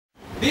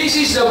This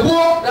is the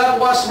book that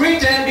was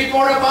written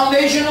before the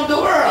foundation of the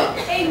world.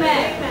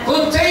 Amen.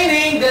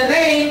 Containing the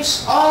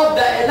names of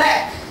the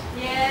elect.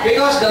 Yes.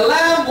 Because the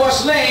Lamb was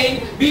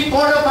slain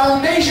before the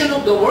foundation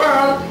of the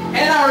world,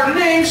 and our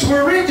names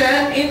were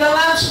written in the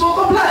Lamb's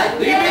book of life.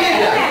 Do you believe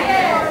that?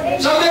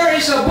 Yes. So there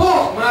is a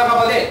book, mga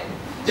kapatid.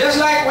 Just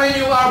like when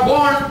you are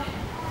born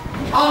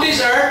on this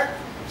earth,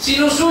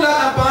 sinusulat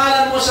ang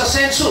pangalan mo sa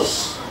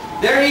census.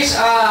 There is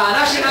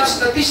national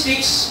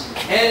statistics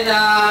and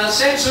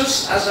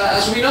census,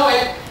 as we know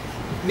it,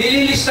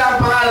 nililista ang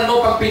pangalan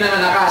mo pag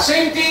pinanganak ka.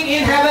 Same thing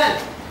in heaven.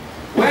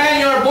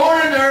 When you're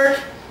born on earth,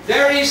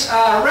 there is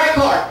a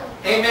record.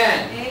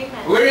 Amen.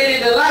 Wherein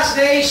in the last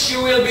days,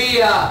 you will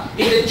be,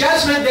 in the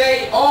judgment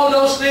day, all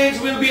those names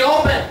will be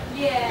open.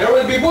 Yeah. There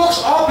will be books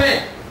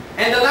open.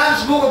 And the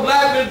Lamb's book of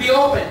life will be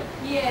open.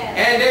 Yeah.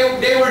 And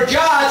they were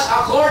judged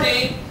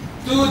according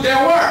to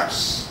their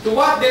works, to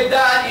what they've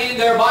done in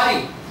their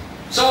body.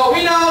 So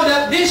we know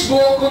that this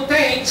book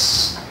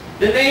contains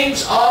the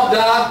names of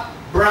the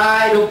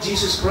bride of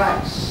Jesus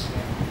Christ.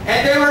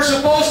 And they were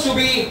supposed to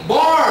be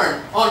born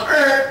on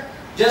earth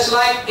just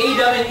like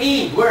Adam and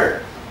Eve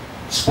were.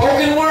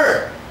 Spoken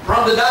word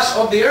from the dust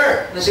of the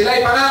earth. Na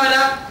sila'y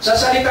panganganak,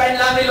 sasalitain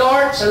lang ni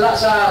Lord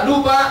sa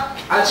lupa,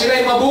 at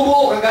sila'y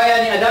mabubuo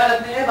kagaya ni Adan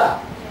at ni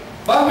Eva.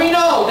 But we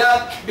know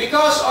that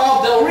because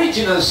of the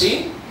original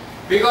sin,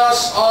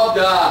 because of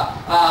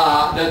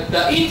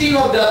the eating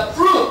of the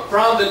fruit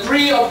from the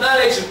tree of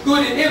knowledge of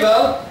good and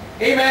evil,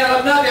 amen,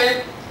 alam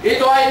natin,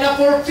 ito ay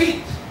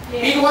na-forfeit.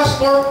 It was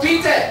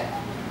forfeited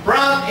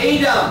from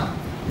Adam.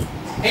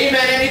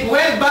 Amen. And it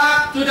went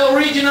back to the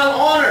original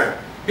owner.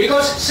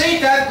 Because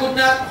Satan could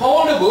not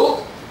hold the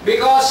book,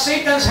 because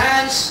Satan's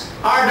hands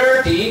are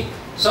dirty.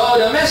 So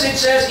the message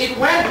says it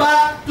went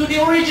back to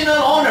the original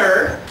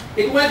owner.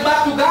 It went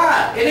back to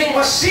God. And it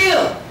was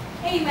sealed.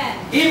 Amen.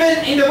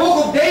 Even in the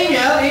book of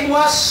Daniel, it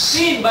was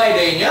seen by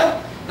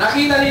Daniel.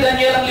 Nakita ni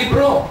Daniel ang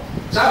libro.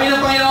 Sabi ng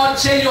Panginoon,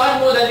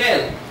 selyuhan mo,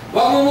 Daniel.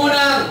 Huwag mo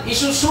munang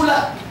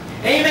isusulat.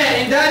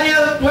 Amen. In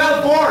Daniel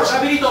 12:4,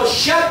 sabi dito,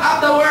 shut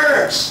up the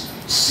words,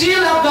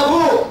 seal up the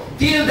book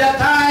till the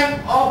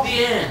time of the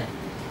end.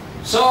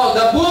 So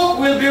the book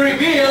will be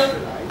revealed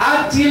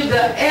until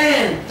the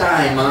end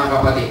time, mga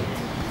kapatid.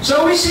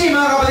 So we see,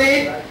 mga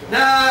kapatid,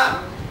 na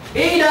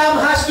Adam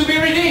has to be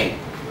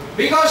redeemed.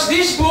 Because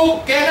this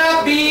book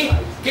cannot be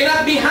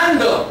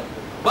handled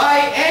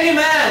by any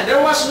man.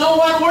 There was no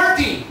one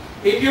worthy.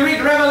 If you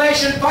read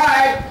Revelation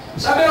 5,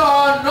 sabi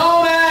noon,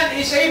 no man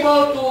is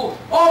able to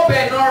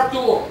open or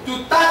to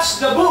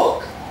touch the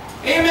book.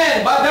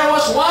 Amen. But there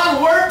was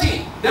one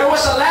worthy. There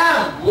was a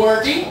lamb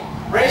worthy.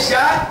 Praise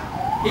God.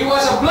 He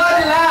was a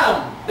bloody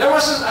lamb. There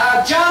was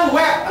John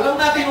wept. Alam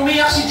natin,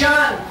 umiyak si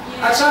John.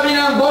 At sabi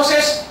ng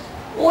boses,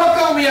 huwag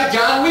kang umiyak,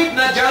 John. Weep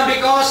not, John,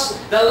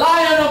 because the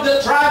Lion of the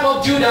tribe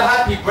of Judah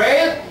had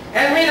prevailed.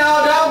 And we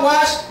know that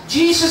was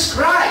Jesus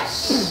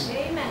Christ.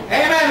 Amen.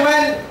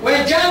 Amen.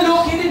 When John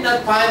looked, he did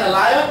not find a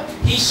lion.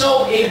 He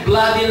saw a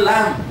bloody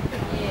lamb.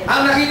 Yes.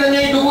 Ang nakita niya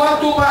yung duguang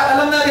tupa,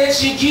 alam natin,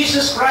 si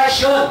Jesus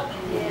Christ yun.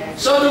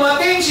 Yes. So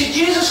dumating si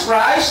Jesus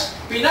Christ,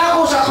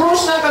 pinako sa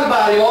krus ng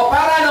Kalbaryo,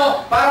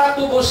 para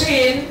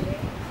tubusin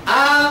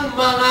ang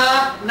mga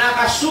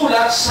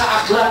nakasulat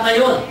sa aklat na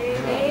yun.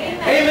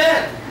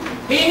 Amen.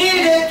 He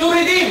needed to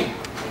redeem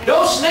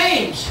those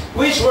names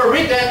which were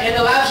written in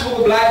the Lamb's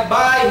book of life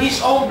by His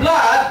own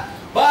blood,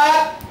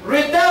 but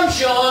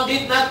redemption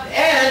did not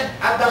end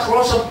at the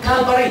cross of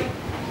Calvary.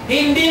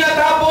 Hindi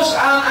natapos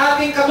ang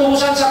ating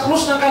katubusan sa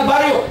krus ng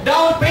Kalbaryo.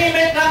 Down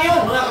payment lang yun,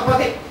 mga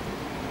kapatid.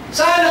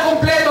 Saan na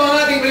kumpleto ang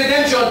ating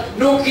redemption?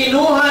 Nung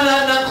kinuha na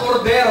ng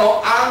kordero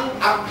ang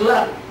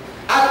aklat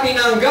at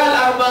tinanggal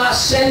ang mga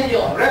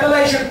selyo.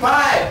 Revelation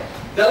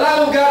 5, the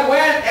Lamb of God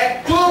went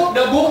and took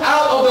the book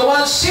out of the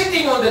one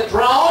sitting on the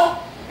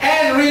throne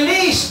and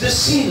released the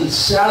seals.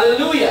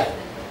 Hallelujah.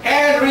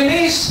 And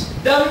released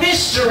the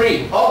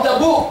mystery of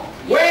the book.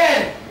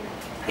 When?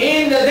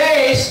 In the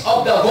days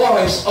of the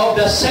voice of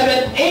the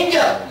seventh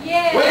angel.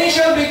 Yes. When it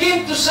shall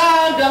begin to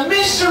sound, the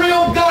mystery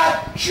of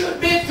God should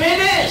be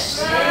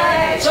finished.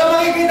 Right. So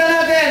makikita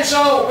natin.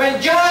 So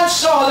when John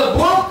saw the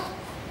book,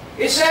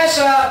 it says,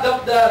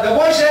 the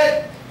voice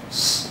said,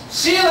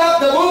 seal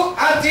up the book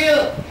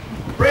until,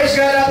 praise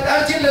God,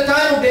 until the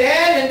time of the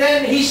end. And then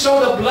he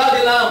saw the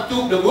bloody lamb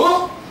took the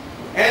book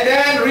and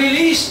then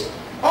released,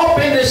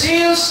 opened the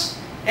seals,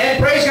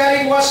 and praise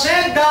God, it was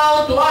sent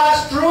down to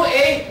us through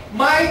a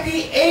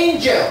mighty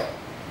angel.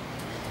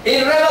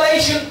 In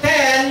Revelation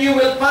 10, you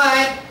will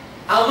find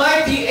a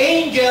mighty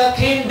angel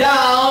came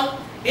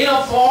down in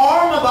a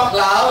form of a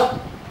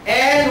cloud,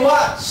 and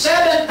what?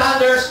 7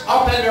 thunders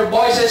opened their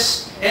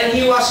voices, and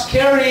he was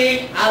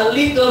carrying a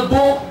little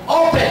book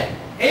open.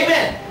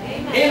 Amen.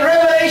 Amen. In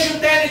Revelation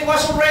 10, it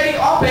was already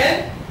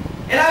open,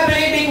 and I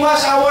believe it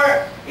was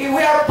we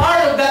are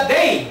part of that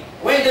day.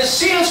 When the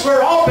seals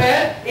were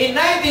opened in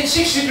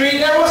 1963,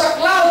 there was a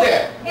cloud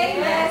there.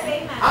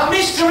 Amen. A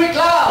mystery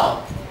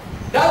cloud.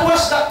 That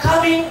was the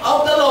coming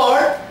of the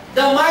Lord,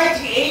 the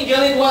mighty angel.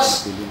 It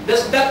was,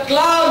 that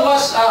cloud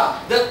was,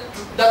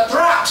 the the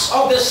tracks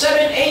of the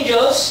 7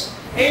 angels,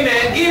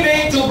 amen,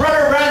 giving to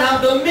Brother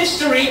Branham the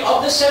mystery of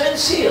the 7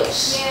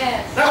 seals.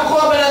 Yes.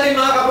 Nakukuha ba natin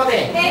mga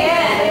kapatid?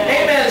 Amen.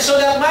 Amen. So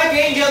that mighty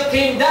angel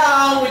came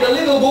down with a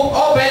little book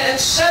open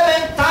and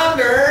 7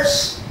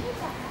 thunders,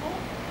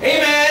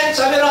 amen,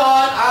 sabi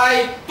ron,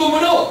 ay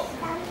tumunog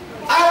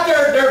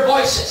after their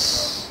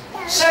voices.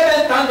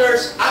 7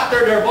 thunders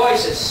after their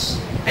voices.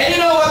 And you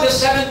know what the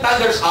 7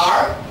 thunders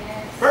are?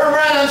 Brother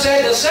Branham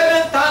said the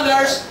 7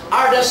 thunders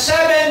are the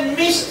 7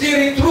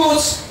 mystery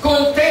truths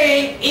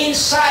contained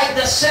inside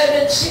the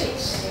 7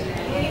 seals.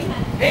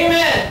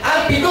 Amen.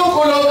 Ang 7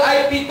 kulog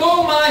ay 7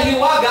 mga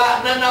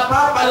hiwaga na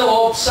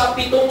napapaloob sa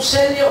 7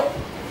 selyo.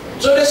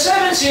 So the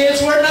 7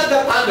 seals were not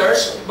the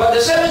thunders, but the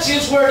 7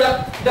 seals were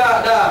the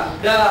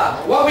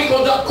what we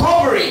call the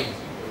covering.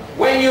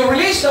 When you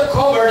release the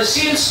cover, the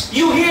seals,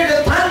 you hear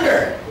the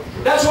thunder.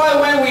 That's why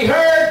when we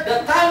heard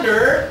the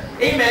thunder,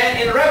 amen,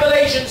 in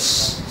Revelation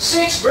 6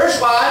 verse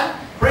 1,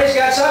 praise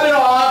God, sabi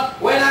ron,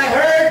 when I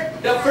heard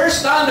the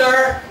first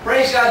thunder,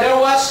 praise God, there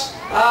was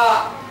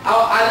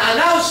an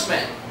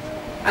announcement.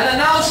 An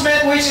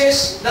announcement which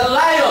is the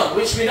lion,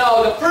 which we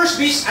know, the first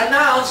beast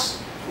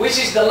announced,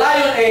 which is the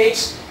lion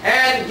age,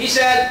 and he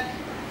said,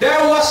 there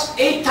was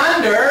a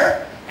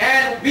thunder,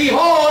 and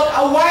behold,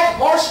 a white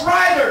horse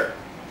rider.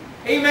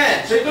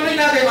 Amen. So ituloy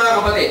natin mga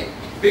kapatid.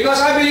 Because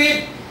I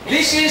believe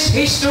this is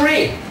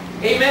history.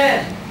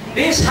 Amen.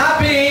 This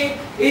happening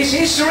is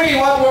history.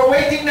 What we're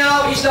waiting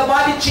now is the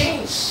body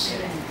change.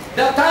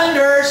 The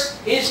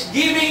thunders is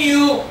giving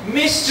you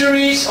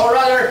mysteries, or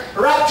rather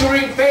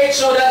rapturing faith,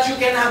 so that you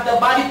can have the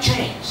body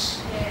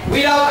change.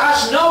 Without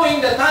us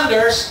knowing the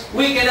thunders,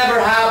 we can never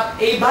have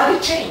a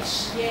body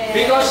change.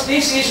 Because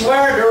this is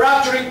where the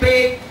rapturing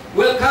faith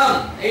will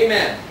come.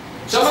 Amen.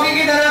 So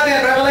makikita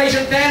natin,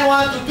 Revelation 10,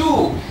 1 to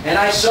 2. And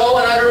I saw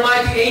another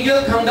mighty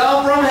angel come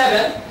down from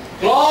heaven,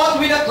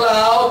 clothed with a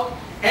cloud,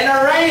 and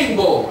a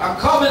rainbow, a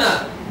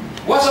covenant,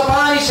 was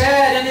upon his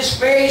head, and his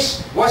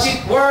face was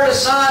it were the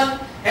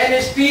sun, and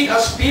his feet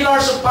as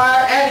pillars of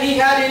fire, and he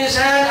had in his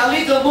hand a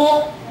little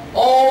book,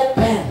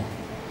 open.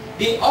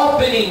 The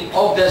opening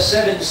of the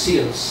 7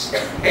 seals.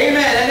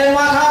 Amen. And then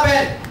what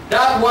happened?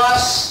 That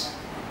was,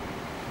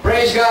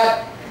 praise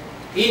God,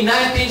 in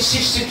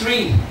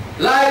 1963.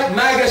 Life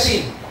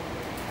magazine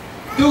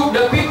took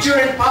the picture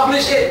and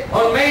published it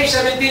on May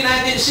 17,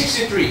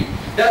 1963.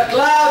 That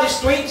cloud is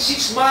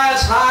 26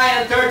 miles high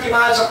and 30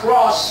 miles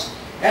across.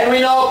 And we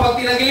know, pag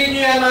tinagilid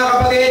nyo yan mga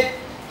kapatid,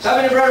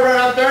 sabi ni Brother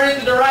Branham, turn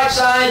it to the right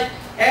side,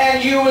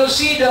 and you will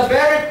see the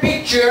very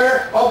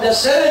picture of the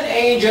 7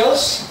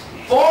 angels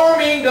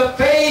forming the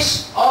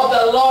face of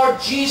the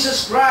Lord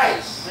Jesus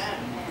Christ.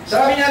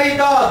 Sabi niya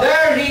rito,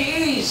 there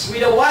he is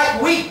with a white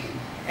wig.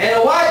 And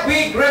a white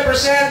wig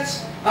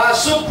represents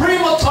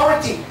supreme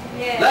authority.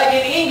 Yeah. Like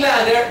in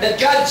England, the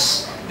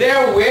judges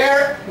there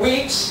wear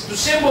wigs to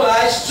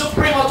symbolize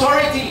supreme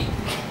authority.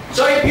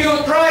 So if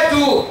you try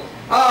to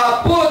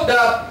put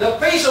the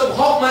face of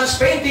Hoffman's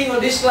painting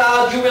on this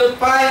cloud, you will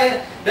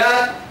find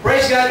that,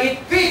 praise God, it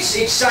fits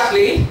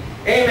exactly.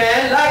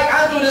 Amen. Like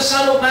unto the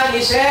Son of Man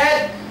his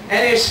head,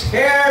 and his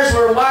hairs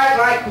were white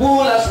like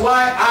wool, as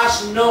white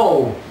as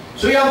snow.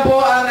 So yan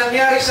po ang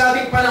nangyari sa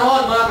ating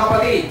panahon, mga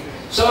kapatid.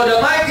 So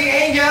the mighty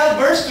angel,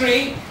 verse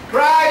 3,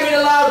 cried with a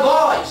loud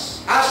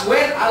voice, as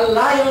when a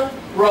lion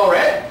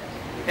roared.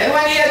 And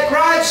when he had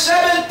cried,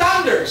 7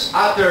 thunders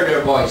uttered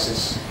their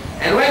voices.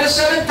 And when the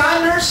 7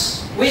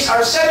 thunders, which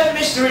are 7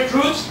 mystery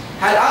truths,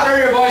 had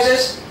uttered their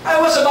voices, I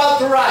was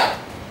about to write.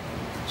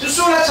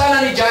 Susulat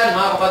sana ni John,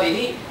 mga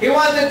kapatid. He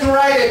wanted to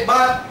write it,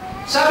 but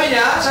sabi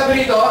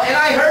rito, and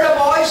I heard a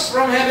voice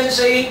from heaven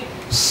saying,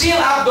 seal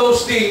up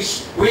those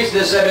things which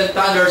the 7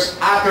 thunders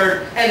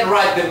uttered, and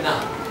write them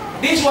down.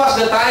 This was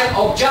the time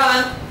of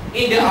John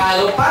in the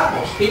Isle of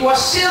Patmos. It was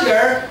sealed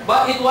there,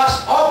 but it was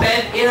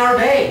open in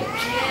our day.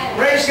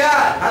 Praise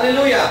God.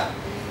 Hallelujah.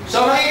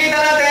 So makikita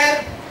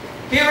natin,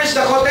 here is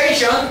the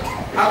quotation,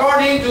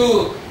 according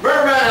to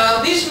Brother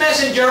Branham, this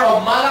messenger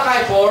of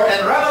Malachi 4 and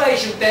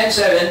Revelation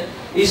 10:7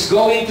 is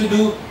going to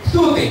do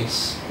 2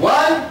 things. 1,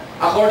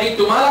 according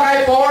to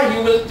Malachi 4, he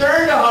will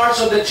turn the hearts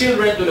of the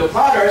children to the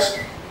fathers,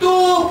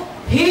 to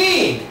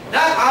he,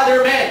 not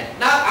other men,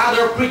 not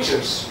other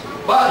preachers,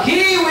 but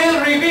he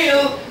will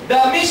reveal the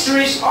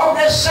mysteries of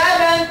the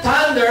 7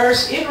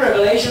 thunders in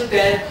Revelation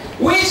 10,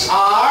 which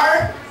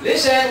are,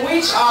 listen,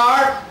 which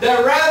are the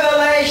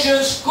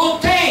revelations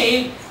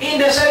contained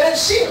in the 7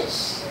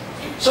 seals.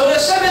 So the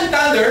 7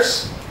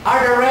 thunders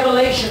are the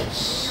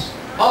revelations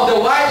of the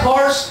white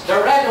horse, the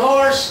red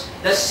horse,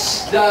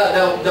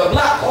 the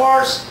black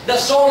horse, the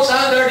souls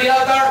under the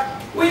altar.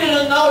 We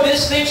didn't know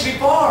these things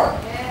before.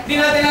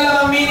 Hindi natin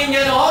alam ang meaning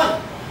niya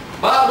noon.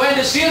 But when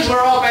the seals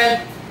were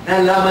opened,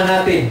 nalaman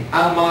natin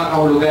ang mga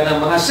kahulugan ng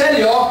mga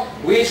selyo,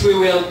 which we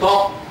will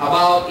talk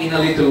about in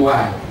a little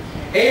while.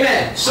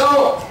 Amen.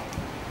 So,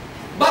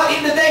 but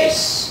in the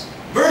days,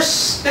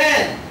 verse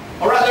 10,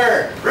 or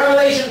rather,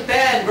 Revelation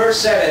 10,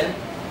 verse 7,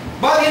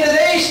 but in the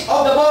days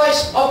of the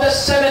voice of the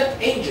 7th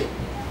angel.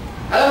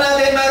 Alam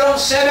natin, mayroong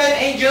 7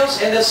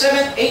 angels, and the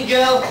 7th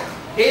angel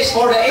is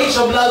for the age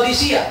of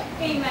Laodicea.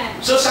 Amen.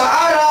 So sa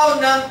araw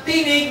ng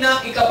tinig ng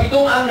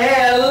ikapitong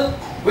anghel,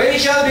 when he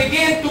shall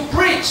begin to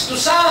preach, to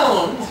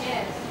sound,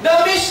 Yes. the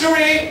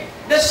mystery,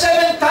 the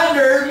seventh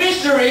thunder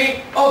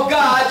mystery of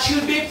God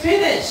should be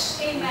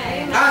finished.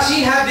 Amen. As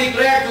He had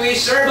declared to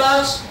His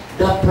servants,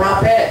 the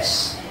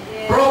prophets.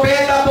 Yes.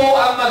 Propeta po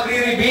ang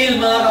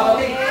magre-reveal, mga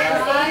kapatid. Yes.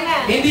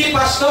 Amen. Hindi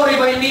pastor,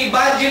 iba, hindi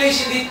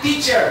evangelist, hindi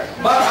teacher,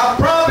 but a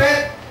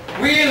prophet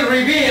will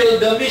reveal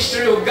the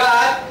mystery of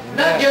God.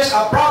 Not just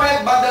a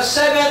prophet, but the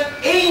seventh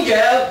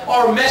angel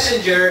or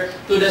messenger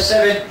to the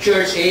seventh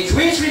church age,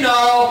 which we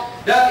know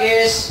that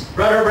is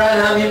Brother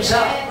Branham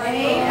himself.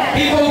 Amen.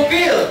 He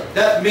fulfilled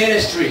that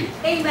ministry.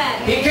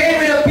 Amen. He came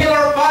with a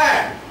pillar of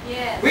fire.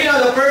 Yes. We know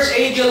the first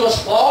angel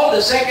was Paul, the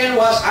second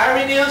was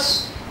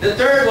Irenaeus, the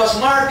third was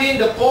Martin,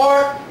 the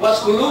fourth was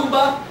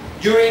Columba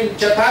during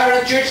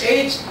Thyatira church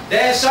age.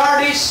 Then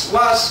Sardis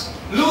was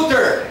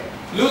Luther,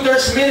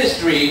 Luther's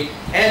ministry,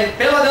 and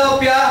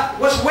Philadelphia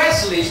was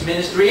Wesley's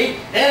ministry,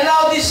 and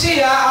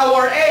Laodicea,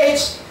 our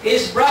age,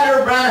 is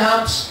Brother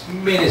Branham's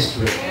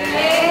ministry.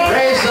 Amen.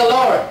 Praise the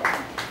Lord.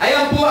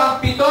 Ayan po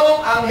ang pitong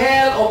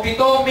anghel o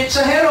pitong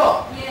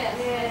mensahero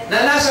Yes.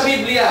 na nasa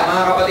Biblia,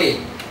 mga kapatid.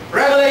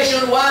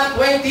 Revelation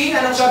 1:20,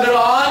 anong sabi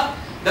roon?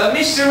 The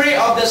mystery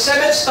of the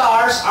seven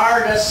stars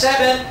are the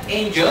seven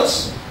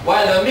angels,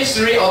 while the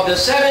mystery of the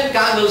seven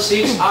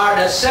candlesticks are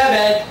the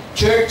seven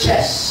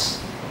churches.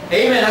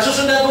 Amen.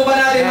 Nasusundan po ba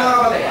natin, mga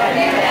kapatid?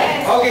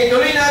 Amen. Okay,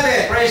 tuloy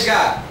natin. Praise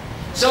God.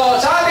 So,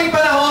 sa ating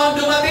panahon,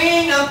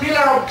 dumating ang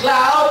pillar of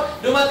cloud,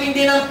 dumating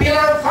din ang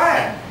pillar of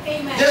fire.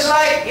 Amen. Just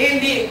like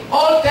in the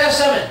Old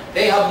Testament,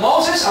 they have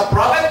Moses, a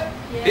prophet.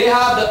 They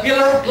have the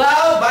pillar of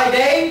cloud by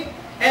day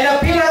and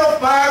a pillar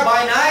of fire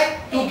by night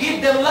to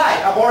give them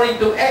light, according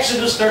to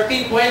Exodus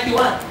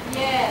 13:21.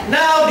 Yes.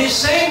 Now, the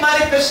same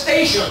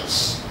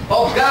manifestations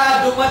of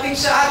God dumating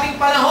sa ating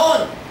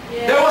panahon.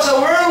 Yes. There was a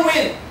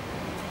whirlwind.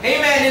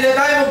 Amen. In the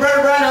time of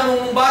Brother Branham,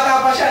 nung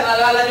bata pa siya,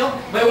 naalala nyo,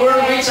 may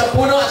whirlwind sa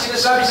puno at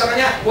sinasabi sa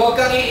kanya, huwag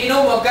kang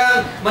iinom, huwag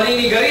kang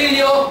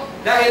maninigarilyo,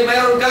 dahil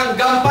mayroon kang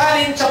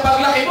gampanin sa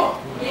paglaki mo.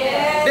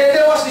 Yes. Then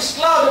there was this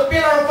cloud, the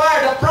pillar of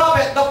fire, the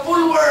prophet, the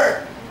full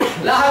word.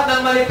 Lahat ng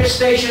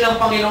manifestation ng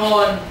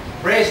Panginoon,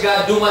 praise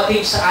God,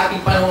 dumating sa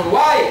ating panahon.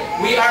 Why?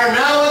 We are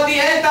now at the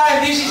end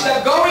time. This is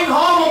the going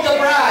home of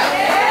the bride.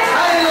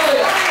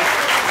 Hallelujah.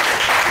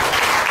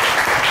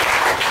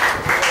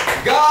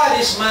 God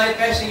is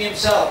manifesting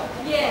Himself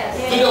Yes.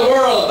 to the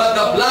world, but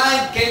the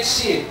blind can't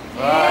see it.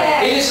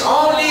 Yes. It is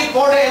only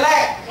for the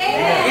elect.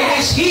 Amen.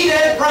 It is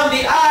hidden from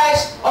the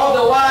eyes of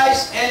the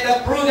wise and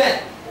the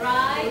prudent.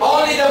 Right.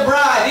 Only the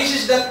bride. This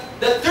is the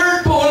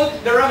third pool,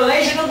 the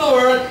revelation of the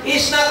world,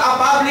 is not a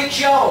public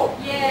show.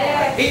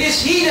 Yes. It is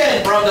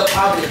hidden from the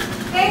public.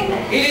 Amen.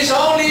 It is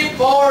only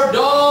for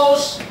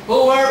those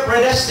who were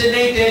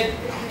predestinated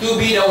to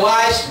be the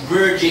wise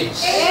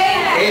virgins.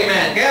 Amen.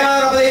 Amen. Kaya mga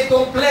kapatid,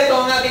 kompleto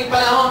ang ating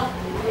panahon.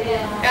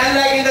 Yeah. And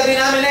like in the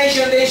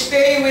denomination, they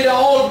stay with the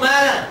old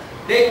manna.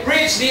 They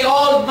preach the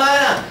old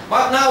manna.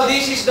 But now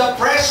this is the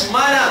fresh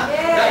manna.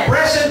 Yes. The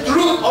present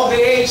truth of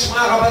the age,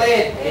 mga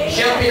kapatid.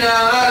 Siyang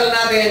pinangaral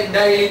natin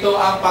dahil ito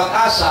ang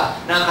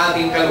pag-asa ng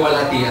ating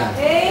kaluwalhatian.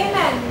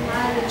 Amen.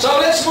 So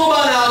let's move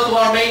on now to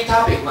our main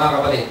topic, mga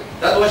kapatid.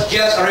 That was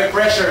just a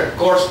refresher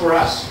course for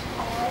us.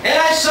 And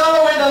I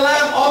saw when the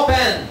Lamb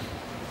opened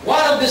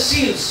one of the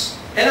seals,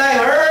 and I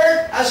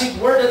heard as it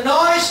were the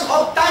noise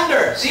of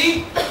thunder.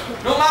 See?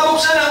 Nung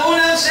mabuksan ang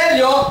unang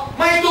selyo,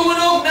 may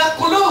tumunog na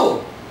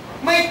kulog.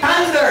 May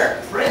thunder.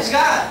 Praise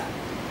God.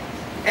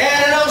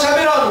 And anong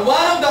sabi ron?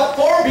 One of the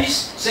four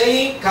beasts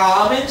saying,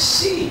 come and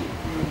see.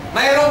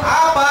 Mayroong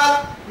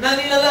apat na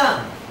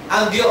nilalang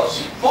ang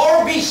Diyos.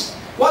 Four beasts.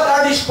 What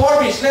are these four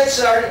beasts?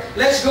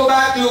 Let's go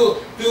back to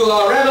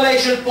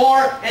Revelation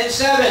 4 and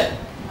 7.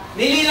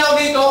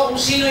 Nilinaw dito kung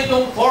sino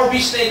itong four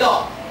beasts na ito.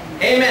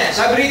 Amen.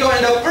 Sabi rito,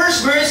 and the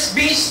first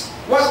beast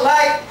was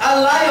like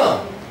a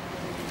lion.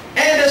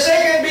 And the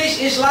second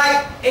beast is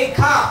like a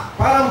calf.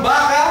 Parang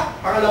baka.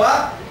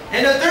 Pangalawa.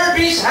 And the third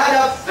beast had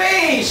a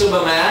face of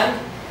a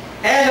man.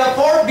 And the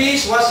fourth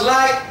beast was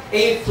like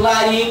a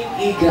flying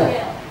eagle.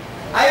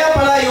 Ayan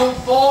pala yung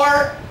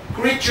four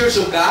creatures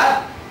of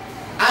God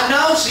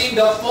announcing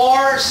the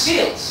four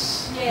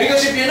seals.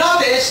 Because if you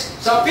notice,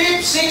 sa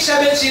 5th, 6th,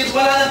 7th seals,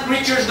 wala nang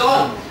creatures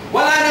doon.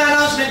 Wala nang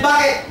announcement.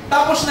 Bakit?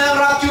 Tapos na ang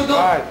rapture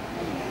doon.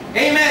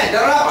 Amen.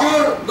 The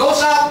rapture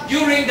goes up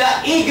during the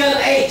eagle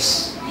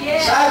age.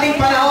 Yes. Sa ating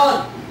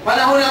panahon,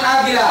 panahon ng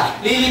agila,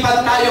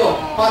 lilipad tayo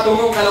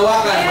patungong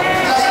kalawakan.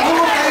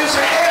 Sasalubong tayo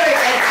sa ere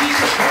at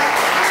Jesus Christ.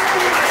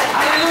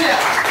 Hallelujah.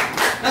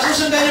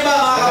 Nasusundan niyo ba,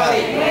 mga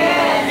kapatid?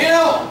 Yes. You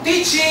know,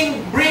 teaching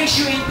brings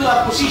you into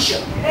a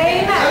position.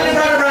 Amen. Sabi ni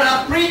Brother Branham,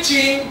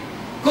 preaching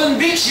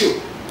convicts you.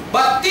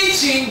 But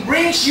teaching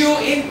brings you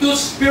into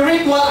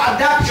spiritual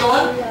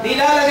adoption.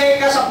 Nilalagay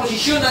ka sa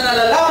posisyon na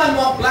nalalaman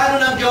mo ang plano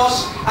ng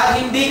Diyos at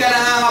hindi ka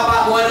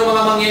nangangapa kung ano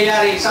mga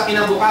mangyayari sa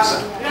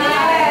kinabukasan.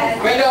 Yes.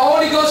 When the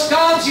Holy Ghost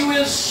comes, He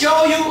will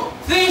show you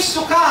things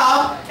to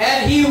come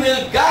and He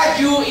will guide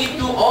you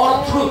into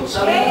all truth.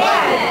 Sabi ng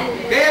Bible.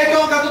 Kaya ito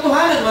ang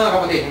katotohanan, mga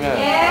kapatid.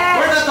 Yes.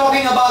 We're not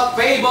talking about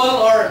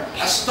fable or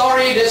a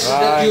story that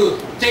you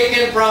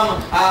taken from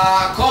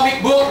a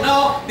comic book.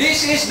 No,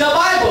 this is the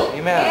Bible.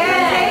 Amen.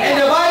 And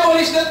the Bible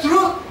is the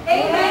truth.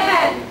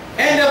 Amen.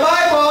 And the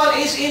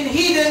Bible is in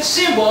hidden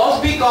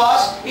symbols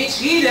because it's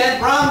hidden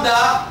from the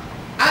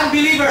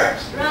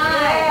unbelievers.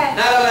 Right.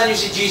 Naalala niyo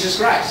si Jesus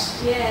Christ.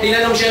 Yes.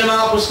 Tinanong siya ng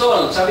mga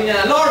apostol. Sabi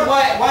niya, Lord,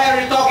 why are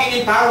you talking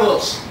in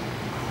parables?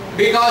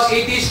 Because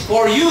it is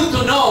for you to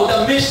know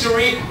the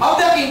mystery of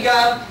the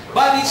kingdom,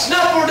 but it's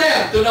not for them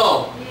to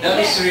know the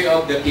mystery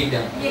of the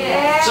kingdom.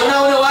 Yes. So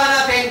naunawaan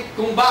natin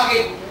kung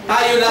bakit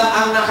tayo lang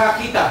ang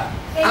nakakita.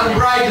 Ang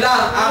bride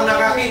lang ang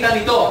nakakita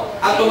nito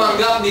at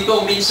tumanggap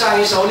nitong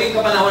mensahe sa huling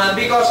kapanahonan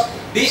because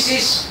this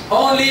is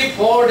only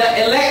for the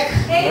elect.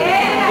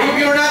 Amen. If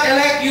you're not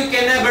elect, you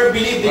can never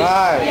believe this.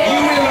 Right. You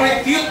will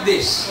refute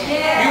this.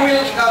 Yes. You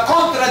will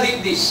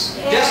contradict this.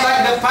 Just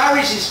like the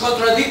Pharisees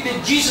contradicted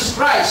Jesus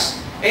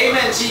Christ.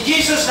 Amen. Si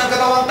Jesus ng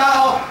katawang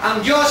tao,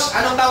 ang Diyos,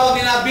 anong tawag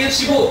nila?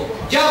 Beelzebub,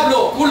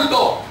 Diablo,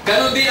 kulto.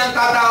 Ganon din ang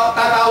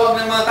tatawag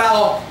ng mga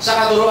tao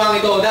sa katuruan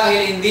ito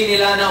dahil hindi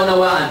nila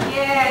naunawaan.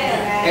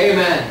 Yes.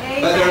 Amen.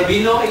 But there will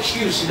be no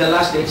excuse in the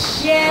last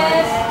days.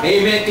 Yes.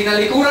 Amen.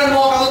 Tinalikuran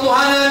mo ang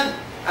katotohanan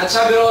at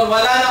sabi roon,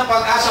 wala nang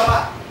pag-asa pa.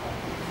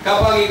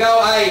 Kapag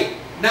ikaw ay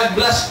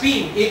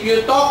nag-blaspheme, if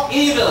you talk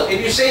evil, if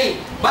you say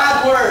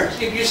bad words,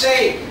 if you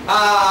say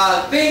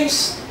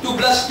things to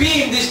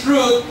blaspheme this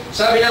truth,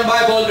 sabi ng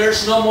Bible,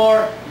 there's no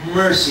more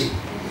mercy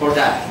for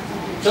that.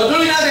 So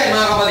tuloy natin,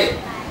 mga kapatid.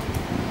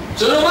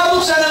 So nung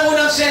mabuksan ang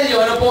unang selyo,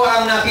 ano po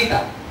ang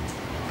nakita?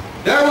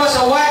 There was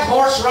a white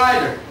horse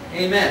rider.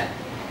 Amen.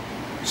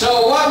 So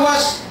what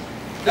was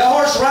the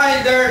horse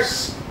rider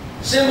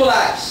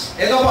symbolize?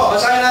 Ito po,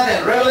 basahin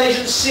natin.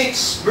 Revelation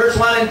 6, verse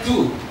 1 and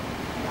 2.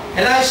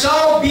 And I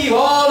saw,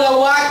 behold, a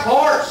white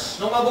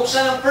horse. Nung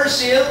mabuksan ang first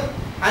seal,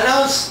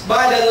 announced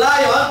by the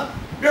lion,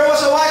 there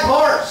was a white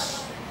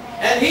horse.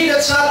 And he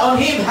that sat on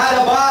him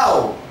had a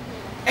bow.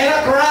 And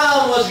a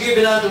crown was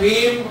given unto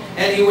him,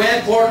 and he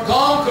went forth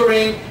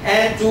conquering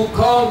and to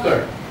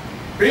conquer.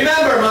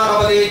 Remember, mga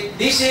kapatid,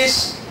 this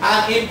is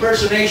an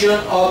impersonation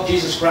of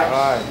Jesus Christ.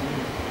 Right.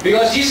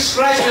 Because Jesus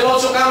Christ will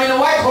also come in a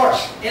white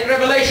horse in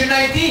Revelation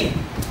 19.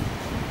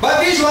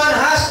 But this one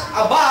has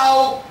a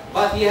bow,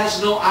 but he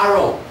has no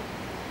arrow.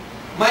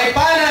 May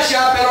pana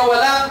siya pero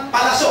walang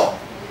palaso.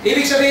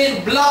 Ibig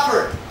sabihin,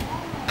 bluffer.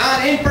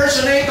 An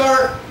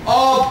impersonator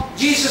of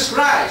Jesus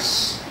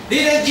Christ.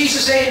 Didn't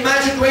Jesus say in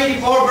Matthew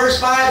 24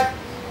 verse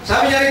 5?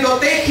 Sabi niya rito,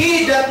 take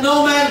heed that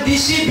no man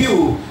deceive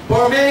you,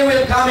 for many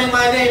will come in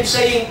my name,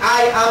 saying,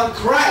 I am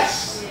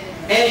Christ,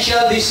 and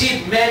shall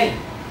deceive many.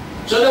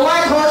 So the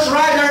white horse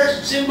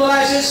rider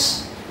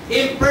symbolizes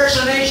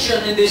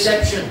impersonation and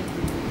deception.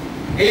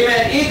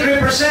 Amen. It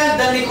represents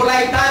the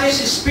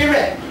Nicolaitanes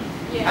spirit.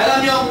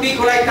 Alam niyo ang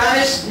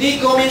Nicolaitanes?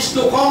 Nico means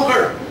to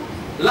conquer.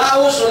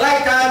 Laos o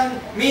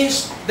Laitan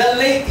means the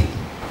laity.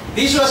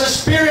 This was a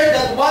spirit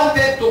that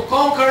wanted to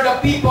conquer the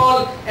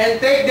people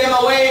and take them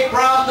away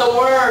from the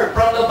Word,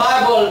 from the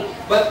Bible,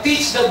 but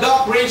teach the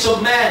doctrines of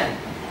man.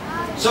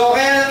 So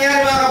kaya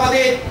nangyari, mga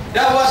kapatid,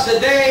 that was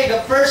the day, the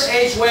first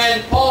age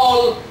when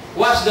Paul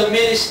was the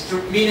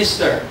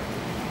minister.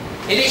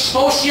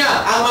 In-expose niya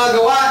ang mga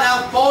gawa ng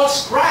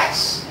false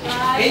Christ.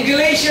 In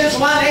Galatians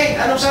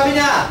 1:8, anong sabi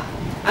niya?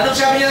 Anong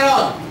sabi niya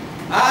ron?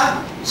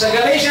 Sa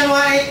Galatians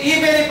 1:8,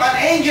 even if an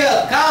angel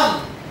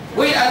come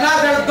with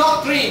another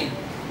doctrine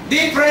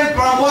different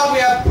from what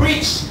we have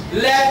preached,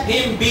 let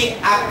him be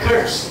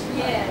accursed.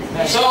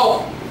 Yes.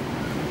 So,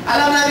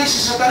 alam natin si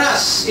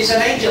Satanas is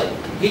an angel.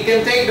 He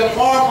can take the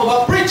form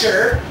of a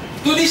preacher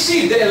to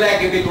deceive the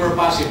elect if it were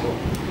possible.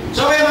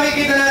 So, kaya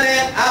makikita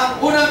natin, ang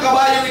unang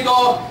kabayong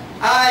ito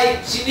ay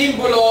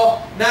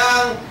sinimbolo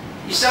ng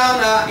isang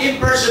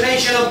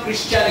impersonation of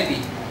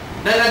Christianity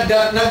na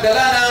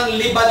nagdala ng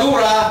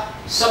libadura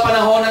sa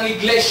panahon ng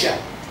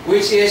iglesia,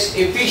 which is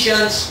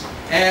Ephesians,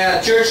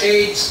 church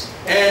age,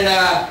 and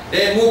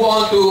then move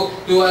on to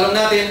alam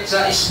natin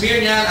sa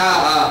Smyrnian,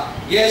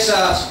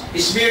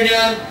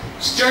 Smyrnian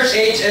church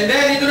age, and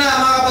then ito na,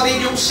 mga kapatid,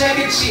 yung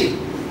second seal.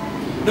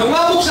 Nung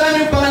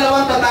mabuksan yung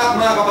pangalawang tatak,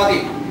 mga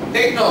kapatid,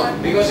 take note,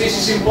 because this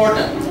is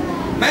important.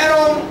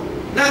 Merong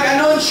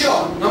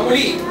nag-anunsyo na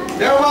muli.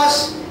 There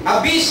was a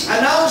beast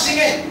announcing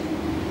it.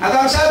 At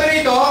ang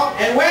sabi rito,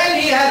 and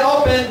when he had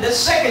opened the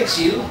second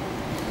seal,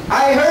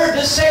 I heard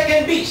the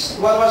second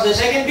beast. What was the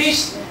second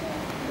beast?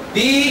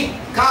 The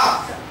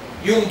calf,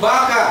 yung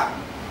baka.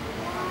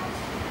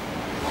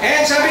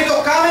 And sabi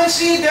rito, come and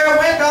see, there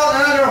went out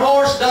another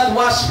horse that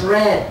was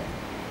red.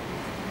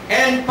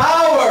 And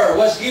power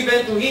was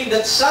given to him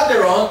that sat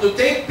thereon to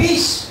take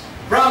peace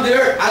from the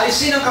earth.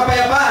 Alisin ang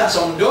kapayapaan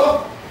sa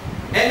mundo.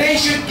 And they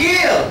should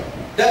kill,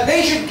 that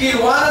they should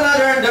kill one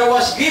another, and there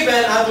was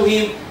given unto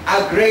him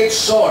a great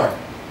sword.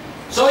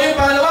 So yung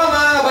pangalawa,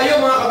 mga kabayo,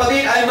 mga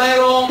kapatid, ay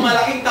mayroong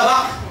malaking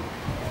tabak.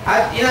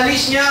 At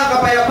inalis niya ang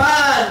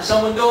kapayapaan sa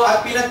mundo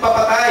at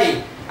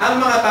pinagpapatay ang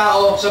mga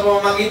tao sa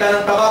pamamagitan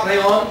ng tabak na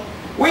yon,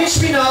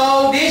 which we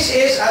know this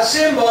is a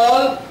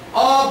symbol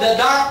of the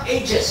Dark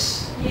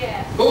Ages.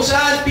 Yes. Kung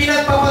saan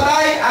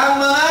pinagpapatay ang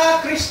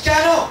mga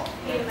Kristiyano.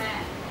 Amen.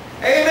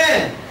 Amen.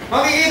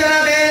 Makikita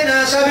natin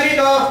na sabi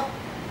rito,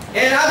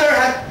 and other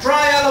had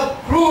trial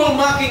of cruel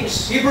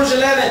mockings, Hebrews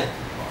 11.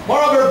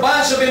 Moreover,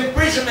 bands of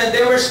imprisonment,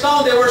 they were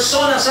stoned, they were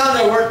sawn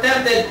asunder, were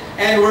tempted,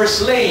 and were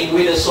slain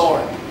with a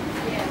sword.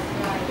 Yes.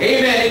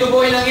 Amen. Ito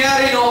po ay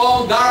nangyari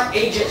noong Dark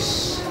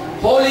Ages.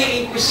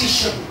 Holy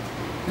Inquisition.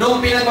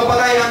 Noong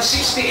pinagpapatay ang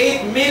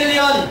 68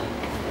 million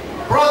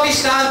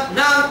Protestant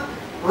ng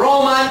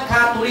Roman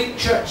Catholic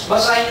Church.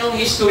 Basahin yung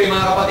history,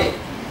 mga kapatid.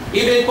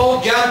 Even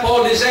Pope John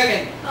Paul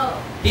II, Oh.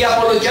 he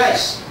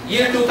apologized,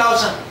 year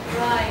 2000,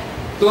 Right.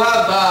 to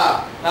have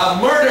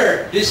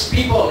murdered these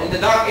people in the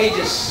Dark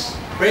Ages.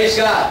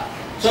 Praise God.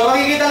 So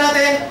makikita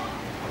natin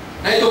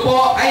na ito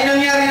po ay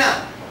nangyari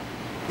na.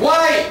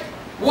 Why?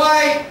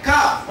 Why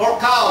calf or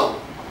cow?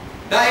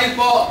 Dahil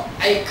po,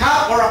 a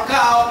calf or a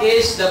cow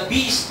is the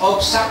beast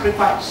of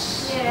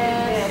sacrifice.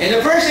 Yes. In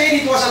the first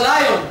age, it was a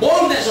lion,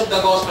 boldness of the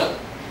gospel,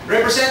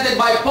 represented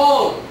by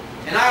Paul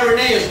and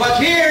Irenaeus. But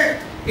here,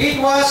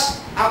 it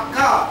was a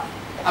calf,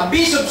 a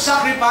beast of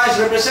sacrifice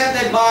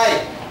represented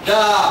by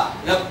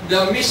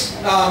the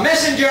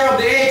messenger of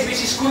the age, which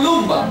is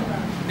Columba.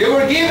 They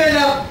were given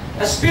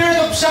a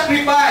spirit of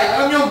sacrifice.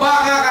 Alam niyo,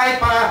 baka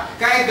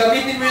kahit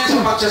gamitin mo yan sa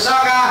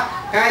pagsasaka,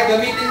 kahit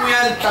gamitin mo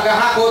yan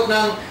tagahakot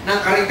ng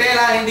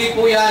karitela, hindi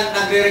po yan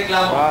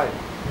nagre-reklamo.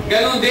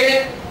 Ganon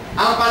din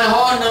ang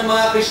panahon ng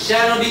mga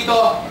Kristiyano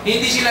dito.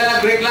 Hindi sila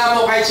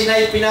nagreklamo kahit sila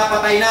yung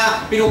pinapatay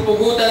na,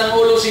 pinupugutan ng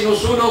ulo,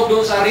 sinusunog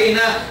doon sa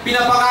arena,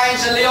 pinapakain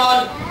sa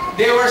leon.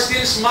 They were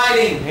still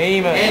smiling.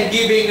 Amen. And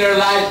giving their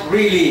life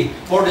really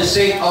for the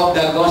sake of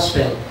the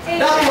gospel.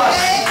 That was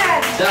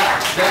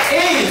the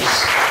aims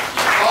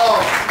of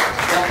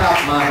the cup,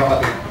 mga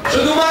kapatid. So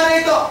dumana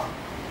ito.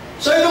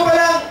 So ito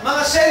palang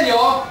mga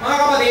selyo, mga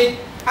kapatid,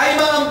 ay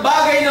mga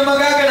bagay na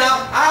magaganap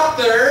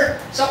after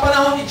sa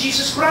panahon ni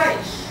Jesus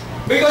Christ.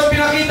 Because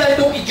pinakita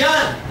ito kay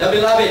John, the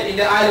beloved, in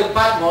the Isle of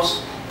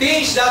Patmos,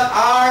 things that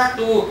are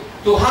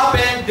to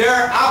happen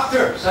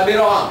thereafter, sabi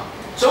roon.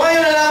 So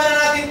ngayon nalaman na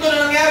natin ito na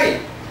nangyari.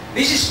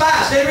 This is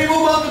past. Then we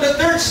move on to the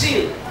third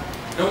seal.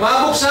 Nung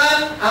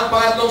mabuksan ang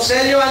pangatlong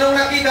selyo, anong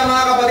nakita,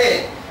 mga kapatid?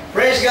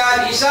 Praise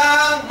God,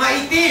 isang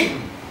maitim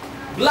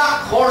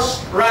black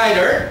horse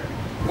rider.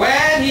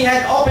 When he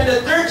had opened the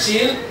third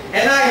seal,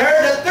 and I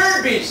heard the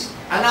third beast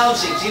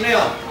announcing, sino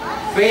yun?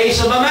 Face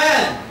of a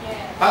man.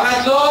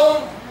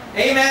 Pangatlong,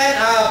 amen,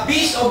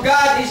 beast of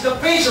God is the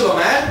face of a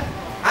man,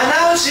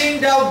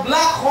 announcing the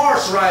black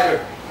horse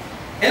rider.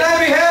 And I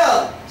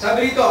beheld,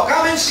 sabi dito,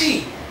 come and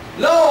see,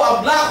 lo,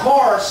 a black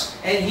horse,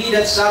 and he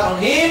that sat on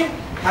him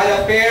had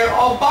a pair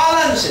of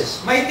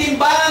balances. May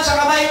timbalan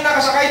sa kamay yung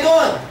nakasakay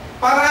doon.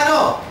 Para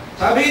ano?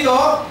 Sabi dito,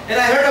 and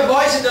I heard a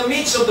voice in the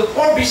midst of the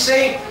four beasts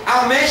saying,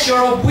 a measure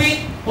of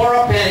wheat for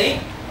a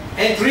penny,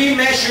 and 3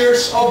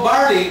 measures of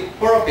barley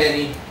for a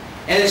penny.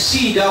 And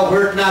see, thou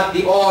hurt not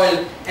the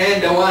oil and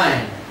the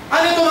wine.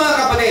 Ano ito, mga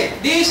kapatid?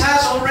 This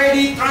has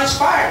already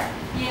transpired.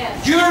 Yes.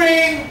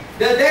 During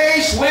the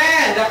days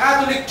when the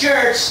Catholic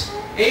Church,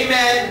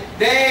 amen,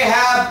 they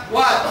have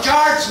what?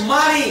 Charge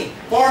money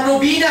for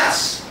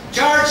novenas.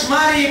 Charge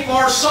money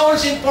for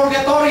souls in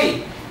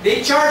purgatory.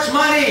 They charge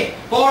money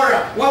for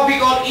what we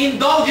call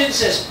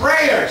indulgences,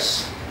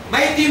 prayers.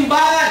 May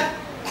timbangan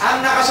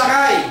ang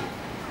nakasakay.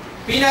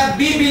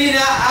 Pinagbibili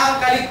na ang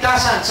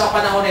kaligtasan sa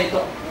panahon na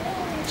ito.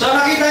 So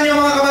nakita niyo,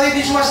 mga kapatid,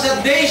 this was the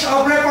days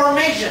of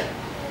Reformation.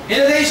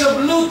 In the days of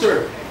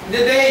Luther, in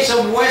the days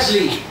of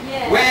Wesley,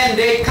 when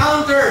they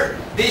countered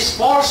this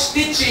false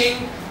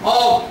teaching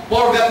of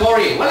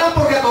purgatory. Walang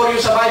purgatory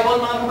sa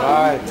Bible, mga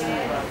kapatid.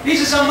 This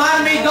is a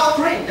man-made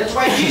doctrine. That's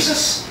why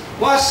Jesus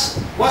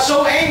was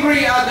so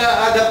angry at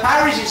the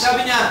Pharisees.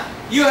 Sabi niya,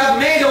 you have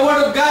made the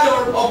word of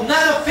God of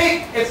none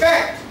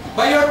effect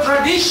by your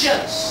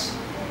traditions.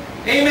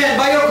 Amen.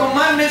 By your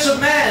commandments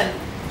of man.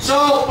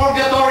 So,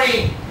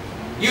 purgatory,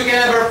 you can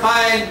never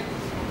find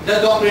the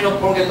doctrine of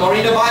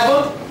purgatory in the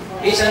Bible.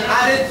 It's an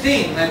added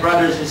thing, my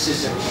brothers and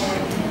sisters.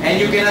 And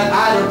you cannot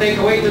add or take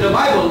away to the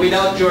Bible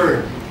without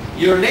your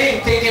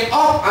name taken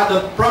off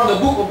from the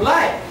book of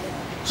life.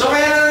 So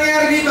kaya na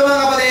nangyari dito, mga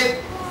kapatid,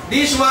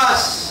 this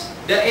was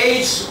the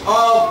age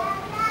of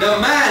the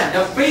man,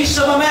 the face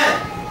of a man.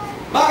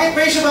 Bakit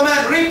face of a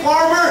man?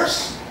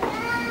 Reformers.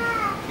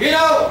 You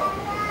know,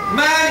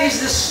 man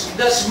is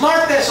the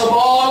smartest of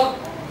all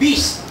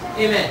beasts.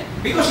 Amen.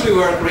 Because we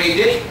were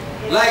created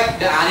like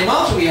the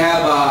animals. We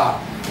have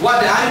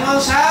what the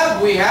animals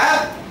have, we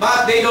have,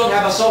 but they don't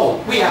have a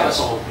soul. We have a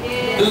soul.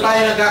 Doon tayo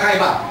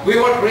nagkakaiba. We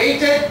were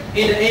created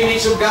in the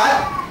image of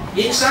God.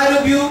 Inside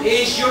of you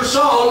is your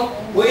soul,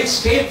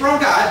 which came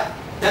from God.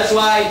 That's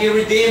why He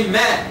redeemed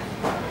man.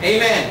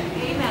 Amen.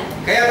 Amen.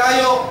 Kaya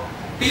tayo,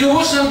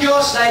 tinubos ng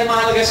Diyos dahil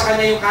mahalaga sa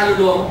Kanya yung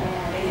kaluluwa mo.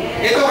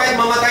 Ito, kahit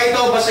mamatay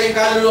ito, basta yung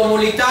kaluluwa mo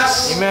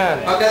ligtas.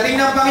 Amen. Pagdating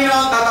ng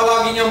Panginoon,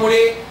 tatawagin niya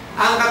muli,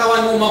 ang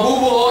katawan mo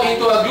mabubuo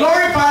into a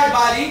glorified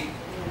body,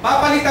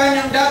 papalitan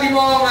yung dati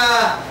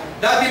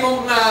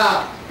mong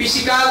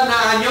physical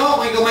na anyo.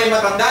 Kung ikaw may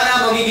matanda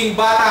na, magiging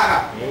bata ka.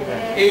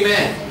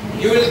 Amen.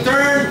 You will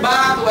turn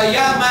back to a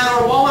young man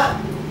or woman.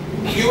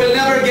 You will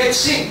never get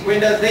sick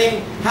when that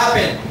thing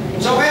happen.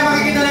 So kaya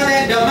makikita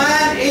natin, the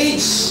man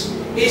age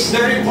is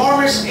the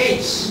reformer's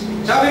age.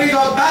 Sabi dito,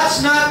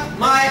 touch not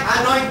my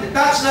anointed,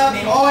 touch not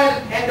the oil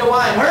and the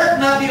wine, hurt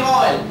not the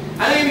oil.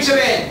 Ano ibig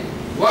sabihin?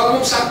 Huwag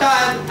mong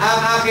saktan ang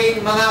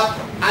aking mga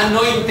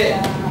anointed.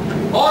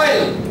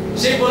 Oil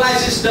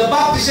symbolizes the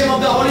baptism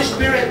of the Holy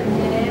Spirit,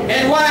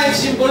 and wine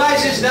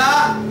symbolizes the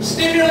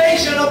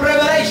stimulation of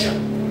revelation.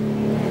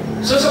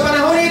 So sa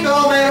panahon ito,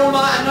 mayroong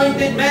mga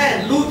anointed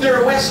men,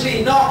 Luther,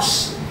 Wesley,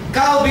 Knox,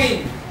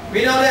 Calvin,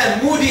 we know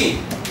them, Moody.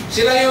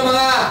 Sila yung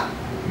mga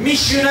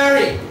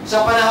missionary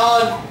sa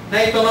panahon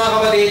na ito, mga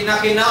kapatid,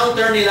 na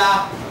kinounter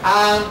nila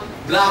ang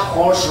Black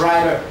Horse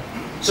Rider.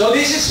 So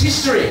this is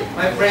history,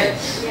 my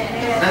friends.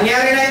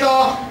 Nangyari na ito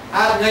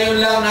at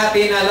ngayon lang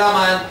natin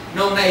nalaman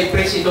nung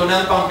na-preach ito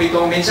ng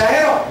pang-pitong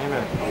mensahero.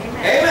 Amen.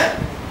 Amen.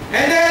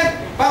 And then,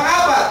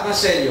 pang-apat na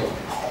selyo.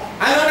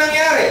 Ano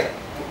nangyari?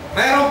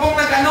 Mayroon pong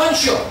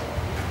nag-anunsyo.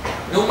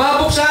 Nung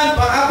mabuksan,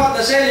 pang-apat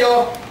na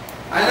selyo,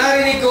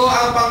 narinig ko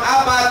ang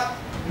pang-apat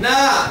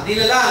na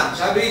nilalang.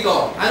 Sabi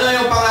dito, ano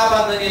yung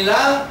pang-apat na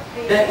nilalang?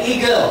 The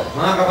eagle,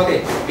 mga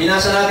kapatid.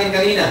 Binasa natin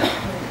kanina.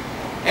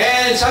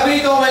 And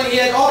sabi dito, when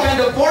he had opened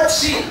the fourth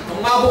seal,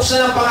 nung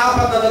mabuksan ang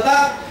pang-apat na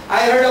tatak,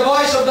 I heard a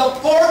voice of the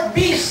fourth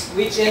beast,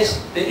 which is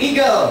the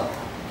eagle,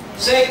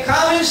 say,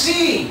 "Come and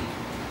see."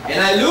 And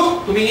I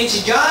looked, tumingin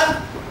si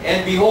John,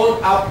 and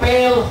behold, a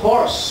pale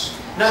horse.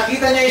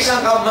 Nakita niya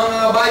isang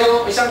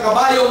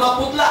kabayo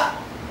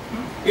maputla.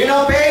 You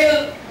know,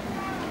 pale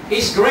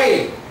is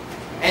gray.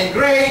 And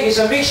gray is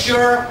a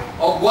mixture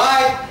of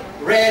white,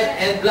 red,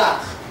 and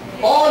black.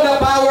 All the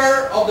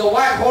power of the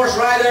white horse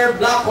rider,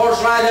 black horse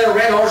rider,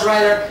 red horse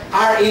rider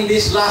are in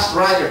this last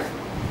rider.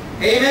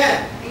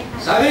 Amen.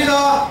 Sabi nito,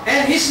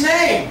 and his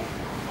name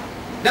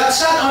that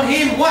sat on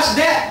him was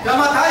death,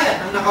 kamatayan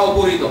ang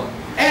nakaupo rito.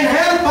 And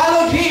hell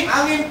followed him,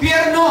 ang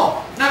impyerno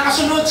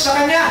nakasunod sa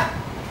kanya.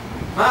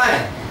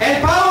 Amen.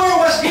 And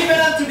power was given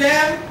unto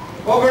them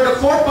over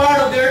the fourth part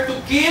of the earth to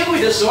kill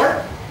with the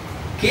sword.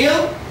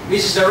 Kill,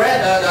 which is the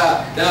red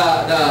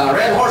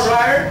horse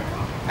rider.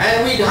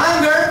 And with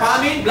hunger,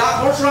 famine,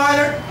 black horse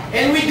rider.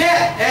 And with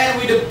death, and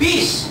with the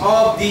beast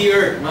of the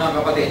earth, mga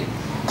kapatid.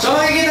 So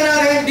makikita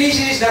natin, this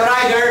is the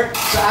rider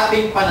sa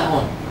ating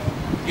panahon.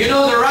 You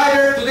know, the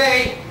rider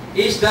today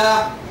is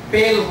the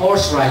pale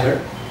horse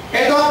rider.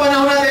 Ito ang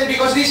panahon natin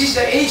because this is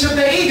the age of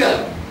the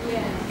eagle.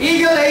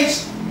 Eagle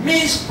age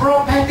means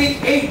prophetic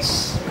age.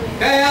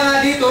 Kaya nga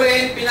dito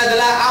rin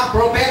pinadala ang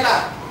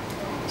propeta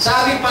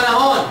sa ating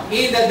panahon.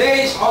 In the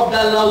days of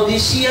the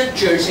Laodicean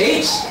church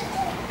age,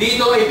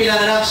 dito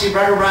ipinanganak si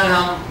Brother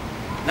Branham.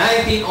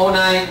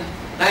 1909,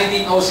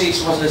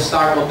 1906 was the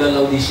start of the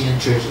Laodicean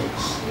church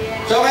age.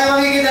 So kaya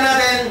makikita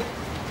natin,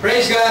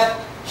 praise God,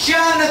 siya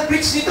ang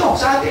nag-preach nito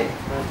sa atin.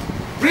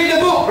 Read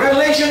the book,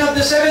 Revelation of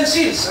the Seven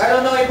Seals. I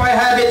don't know if I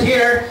have it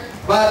here,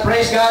 but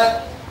praise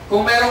God,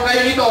 kung meron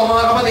kayo nito,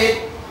 mga kapatid,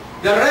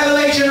 The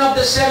Revelation of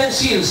the Seven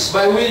Seals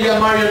by William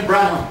Marion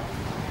Branham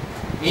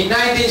in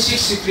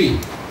 1963.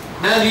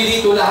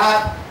 Nandito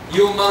lahat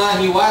yung mga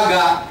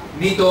hiwaga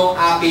nitong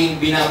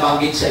aking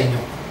binabanggit sa inyo.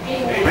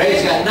 Amen.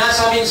 Praise God.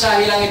 Nasa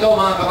mensahe lang ito,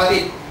 mga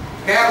kapatid.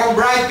 Kaya kung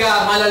bride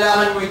ka,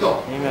 malalaman mo ito.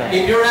 Amen.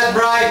 If you're not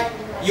bride,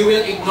 you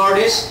will ignore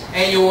this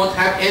and you won't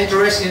have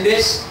interest in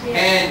this,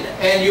 and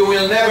you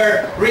will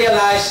never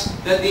realize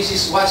that this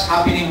is what's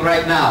happening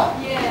right now.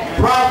 Yeah.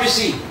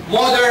 Prophecy,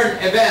 modern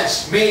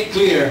events made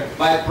clear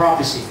by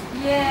prophecy.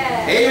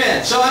 Yeah.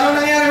 Amen. So ano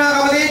nangyari, mga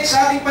kapatid,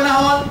 sa ating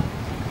panahon?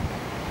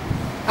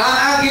 Ang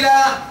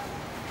agila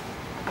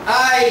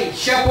ay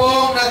siya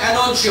pong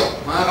nag-anunsyo,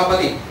 mga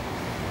kapatid,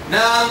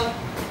 ng,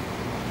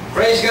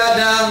 praise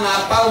God, ng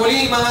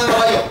panghuling mga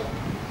kabayo.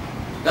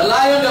 The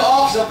lion, the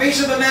ox, the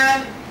face of the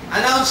man,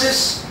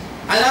 announce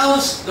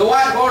the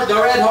white horse, the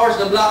red horse,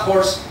 the black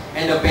horse,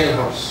 and the pale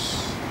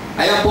horse.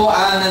 Ayan po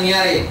ang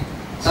nangyari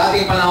sa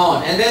ating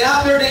panahon. And then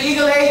after the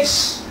eagle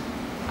age,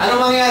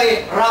 ano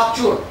mangyari?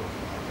 Rapture.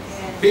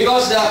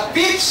 Because the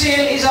fifth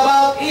seal is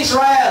about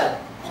Israel.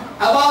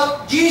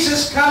 About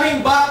Jesus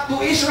coming back to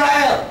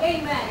Israel.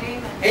 Amen.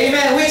 Amen.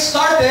 Amen. Which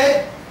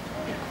started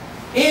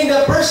in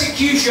the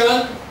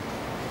persecution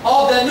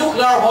of the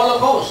nuclear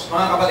holocaust,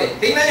 mga kapatid.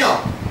 Tingnan nyo.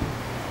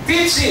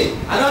 Fifth seal.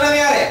 Ano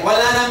nangyari?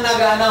 Wala nang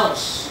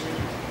nag-announce.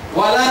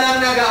 Wala nang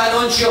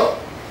nag-anunsyo.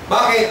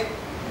 Bakit?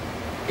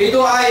 Ito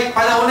ay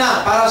panahon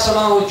na para sa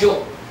mga Hudyo.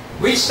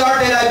 Which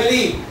started, I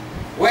believe,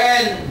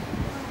 when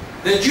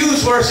the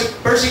Jews were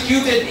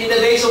persecuted in the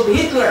days of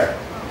Hitler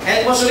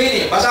and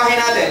Mussolini. Basahin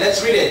natin.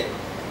 Let's read it.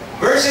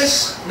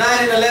 Verses 9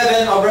 and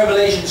 11 of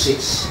Revelation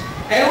 6.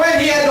 And when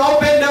he had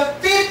opened the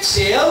fifth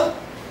seal,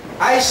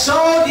 I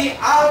saw the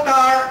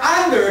altar,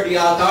 under the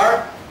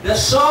altar, the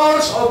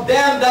souls of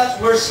them that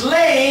were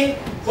slain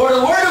for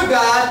the word of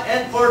God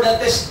and for the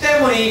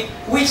testimony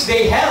which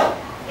they held.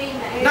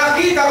 Amen.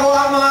 Nakita ko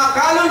ang mga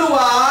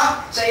kaluluwa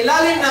sa sa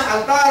ilalim ng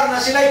altar na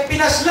sila'y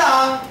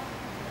pinaslang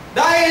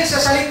dahil sa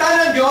salita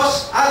ng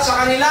Diyos at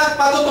sa kanilang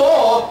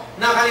patotoo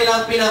na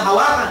kanilang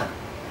pinanghawakan.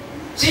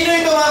 Sino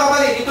ito mga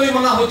kapatid? Ito yung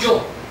mga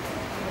Hudyo.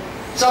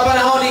 Sa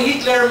panahon ni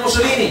Hitler,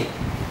 Mussolini.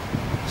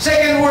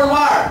 Second World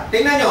War.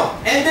 Tingnan nyo.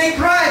 And they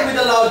cried with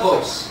a loud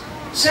voice,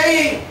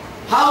 saying,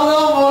 How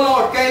long, O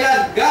Lord?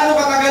 Kailan? Gaano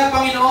katagal,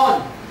 Panginoon?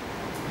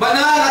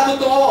 Banal at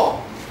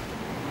totoo.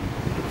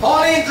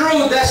 Holy and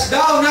true, dost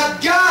thou not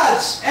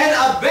judge and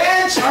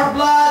avenge our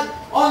blood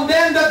on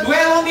them that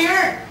dwell on the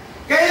earth?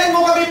 Kailan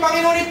mo kami,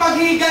 Panginoon,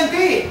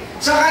 ipaghiganti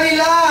sa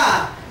kanila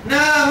na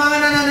mga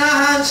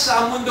nananahan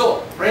sa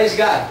mundo? Praise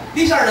God.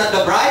 These are not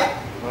the bride.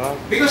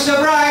 Because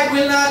the bride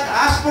will not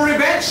ask for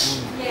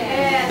revenge.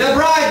 Yes. The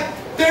bride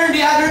turn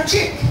the other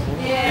cheek.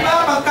 Yes. Diba?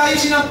 Pag tayo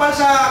sinampal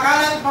sa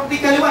kanan, pag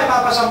di kaliwa,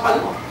 ipapasampal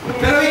mo.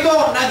 Pero ito,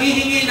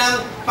 naghihingi ng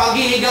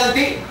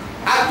paghihiganti.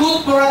 A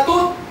tooth for a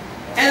tooth,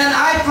 and an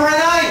eye for an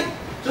eye.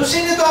 So,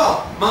 sino ito?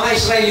 Mga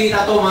Israelita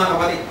to, mga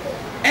kapatid.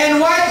 And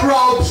white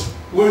robes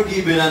were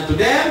given unto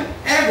them,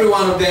 every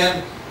one of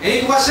them. And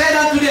it was said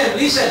unto them,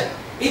 listen,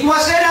 it was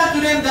said unto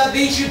them that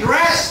they should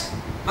rest.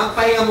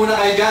 Magpahinga muna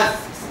kayo dyan.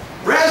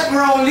 Rest for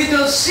a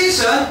little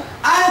season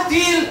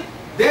until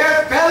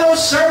their fellow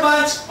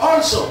servants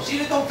also.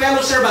 Sino itong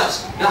fellow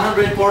servants? The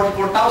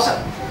 144,000.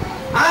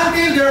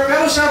 Until their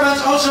fellow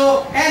servants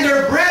also and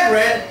their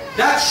brethren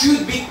that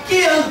should be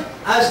killed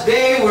as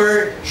they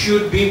were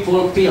should be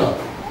fulfilled.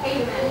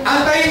 Amen.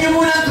 Antayin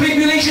niyo muna ang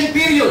tribulation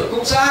period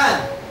kung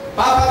saan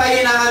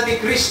papatayin ng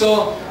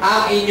Antikristo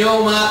ang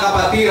inyong mga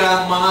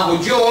kapatirang mga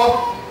Hudyo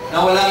na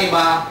walang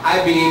iba, I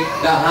believe,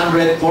 the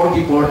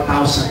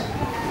 144,000.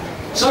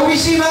 So we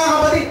see mga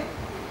kapatid,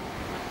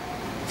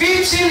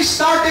 fifth seal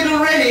started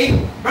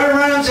already, Brother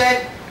Branham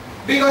said,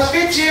 because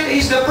fifth seal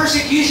is the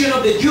persecution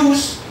of the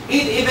Jews.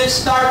 It even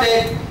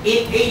started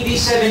in AD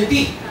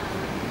 70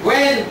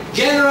 when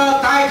General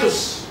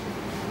Titus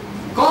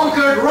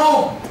conquered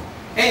Rome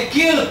and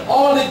killed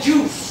all the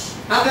Jews.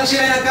 Hanggang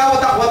sila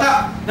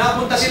nagkawatak-watak,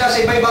 napunta sila sa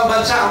iba-ibang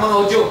bansa, ang mga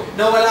Hudyo,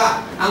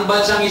 nawala ang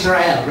bansang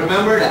Israel.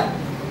 Remember that?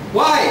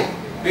 Why?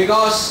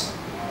 Because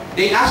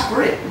they asked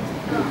for it.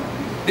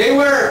 They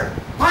were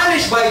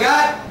punished by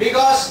God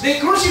because they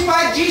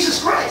crucified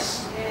Jesus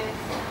Christ.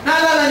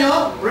 Naalala nyo?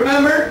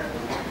 Remember?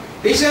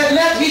 They said,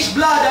 let His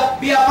blood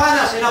be upon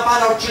us and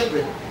upon our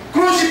children.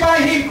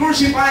 Crucify Him,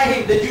 crucify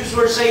Him. The Jews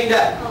were saying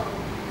that.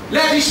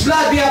 Let His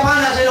blood be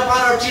upon us and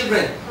upon our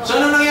children. So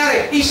ano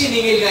nangyari?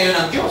 Isiningil ngayon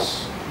ng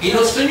Diyos.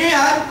 Ginusto nyo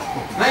yan.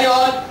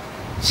 Ngayon,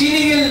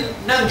 siningil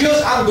ng Diyos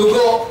ang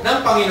dugo ng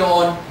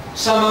Panginoon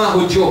sa mga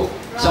Hudyo.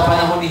 Sa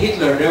panahon ni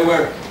Hitler, they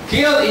were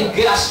killed in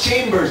gas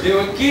chambers. They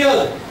were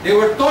killed. They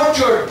were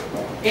tortured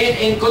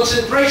in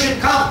concentration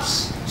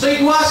camps. So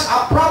it was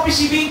a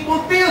prophecy being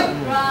fulfilled.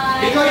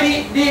 Right. Because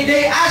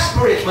they asked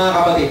for it, mga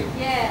kapatid.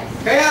 Yes.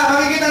 Kaya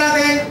makikita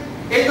natin,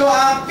 ito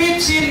ang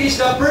fifth seal is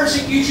the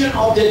persecution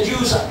of the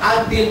Jews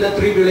until the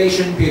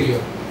tribulation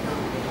period.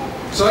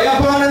 So yan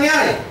po ang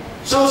nangyari.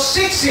 So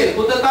sixth seal,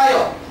 punta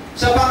tayo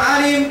sa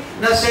pang-anim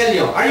na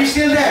selyo. Are you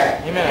still there?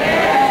 Amen.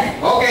 Yes.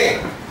 Okay.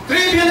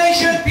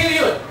 Tribulation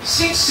period,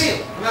 sixth seal,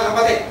 mga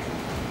kapatid.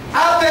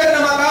 After na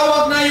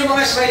matawag na yung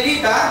mga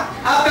Israelita,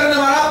 after na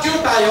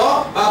ma-rapture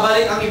tayo,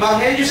 babalik ang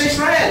Ebanghelyo sa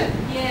Israel.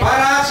 Yes.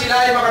 Para sila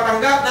ay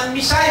makatanggap ng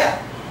Messiah.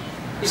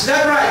 Is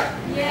that right?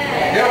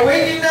 Yes. They're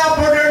waiting now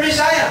for their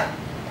Messiah.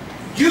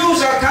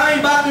 Jews are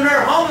coming back to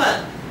their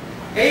homeland.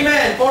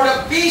 Amen. For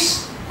the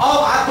Feast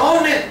of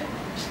Atonement.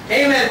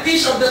 Amen.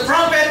 Feast of the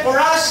trumpet for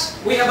us.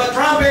 We have a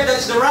trumpet,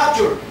 that's the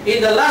rapture.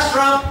 In the last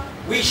trump,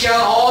 we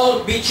shall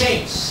all be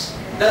changed.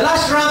 The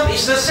last trump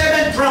is the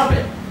seventh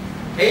trumpet.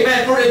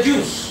 Amen. For the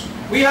Jews.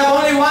 We have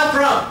only one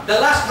trump, the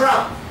last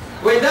trump.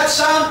 When that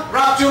sound,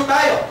 rapture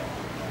tayo.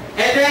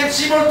 And then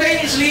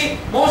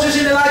simultaneously, Moses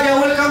and Elijah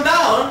will come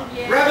down,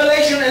 Yeah.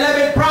 Revelation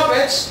 11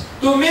 prophets,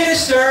 to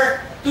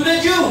minister to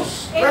the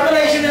Jews. Amen.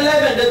 Revelation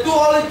 11, the two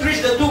olive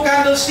trees, the two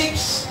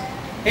candlesticks.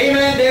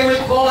 Amen. They will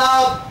call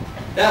out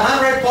the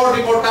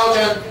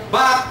 144,000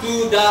 back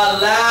to the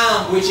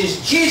Lamb, which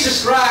is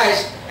Jesus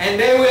Christ. And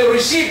they will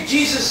receive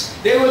Jesus.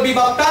 They will be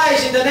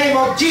baptized in the name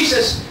of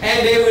Jesus.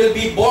 And they will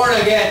be born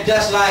again,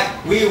 just like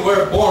we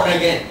were born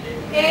again.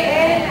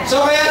 Amen.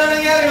 So kaya ano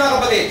nangyari mga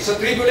kapatid? Sa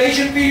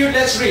tribulation period,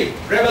 let's read.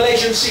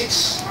 Revelation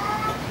 6,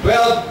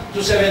 12 to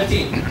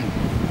 17.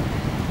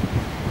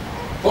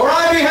 For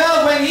I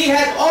beheld when He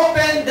had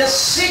opened the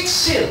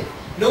sixth seal.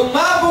 Nung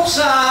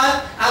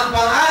mabuksan ang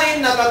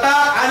pang-anim na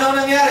tatak, ano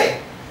nangyari?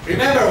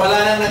 Remember, wala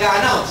nang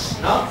nag-a-announce,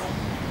 no?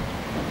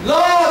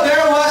 Lo,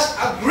 there was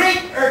a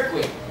great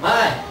earthquake.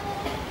 My.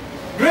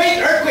 Great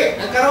earthquake.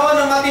 Nagkaroon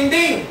ng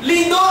matinding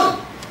lindol.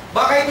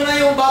 Baka ito na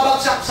yung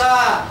babagsak sa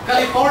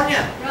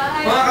California,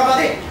 Right. mga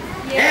kapatid.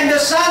 Yes. And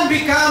the sun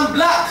became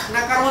black.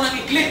 Nagkaroon ng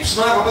eclipse,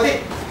 mga kapatid.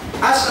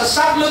 As a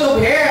sackcloth of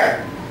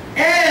hair.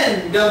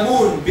 And the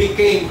moon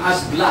became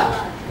as blood.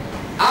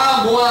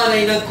 Ang buwan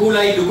ay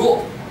nagkulay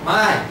dugo.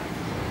 My.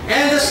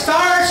 And the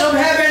stars of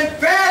heaven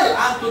fell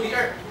unto the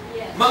earth.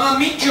 Yes. Mga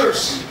meteors.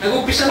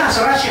 Nag-umpisa na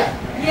sa Russia.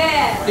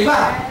 Yes.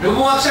 Diba?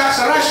 Lumumagsak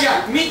sa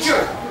Russia,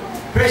 meteor.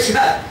 Praise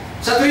God.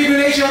 Sa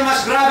tribulation,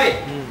 mas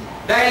grabe.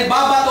 Dahil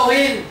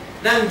babatuhin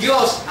ng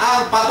Diyos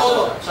ang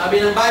patoto.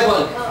 Sabi ng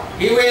Bible,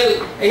 He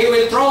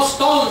will throw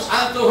stones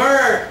unto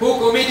her who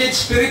committed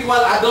spiritual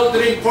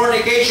adultery and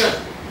fornication.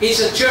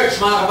 It's a church,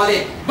 mga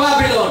kapatid.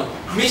 Babylon,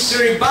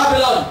 mystery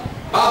Babylon,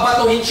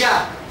 babatuhin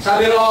siya.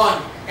 Sabi roon,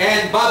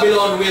 and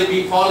Babylon will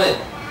be fallen.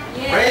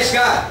 Yes. Praise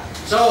God.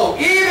 So,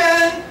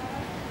 even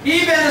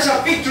as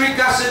a fig tree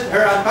casteth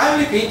her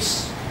untimely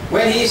figs,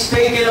 when he is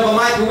taken of a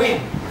mighty wind,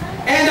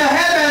 and the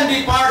heaven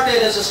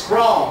departed as a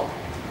scroll,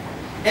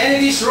 and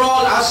it is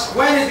rolled as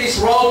when it is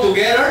rolled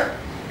together,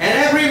 and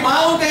every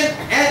mountain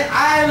and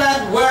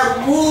island were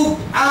moved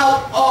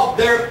out of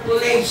their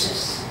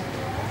places.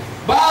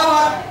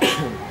 Bawat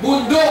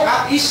bundok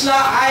at isla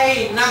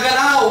ay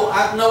nagalaw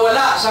at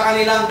nawala sa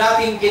kanilang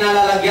dating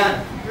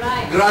kinalalagyan.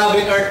 Right.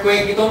 Grabe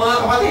earthquake ito, mga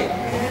kapatid.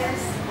 Yes.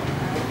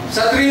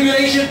 Sa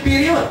tribulation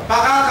period,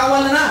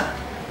 pakakawala na.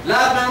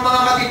 Lahat ng mga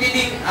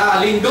matitinding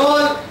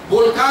lindol,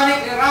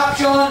 volcanic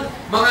eruption,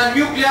 mga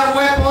nuclear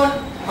weapon,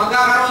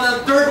 magkakaroon ng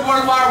Third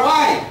World War.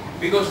 Why?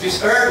 Because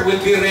this earth will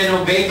be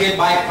renovated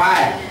by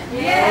fire.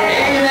 Yes.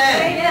 Amen.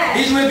 Yes.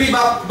 This will be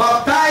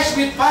baptized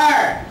with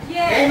fire.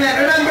 Yes. Amen.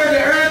 Remember,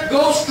 the earth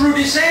goes through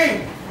the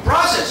same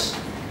process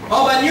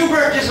of a new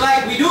birth, just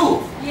like we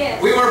do. Yes.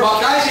 We were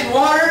baptized in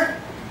water,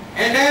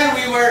 and then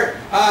we were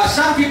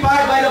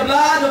sanctified by the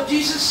blood of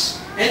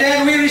Jesus, and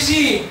then we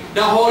receive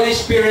the Holy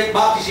Spirit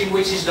baptism,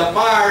 which is the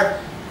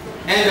fire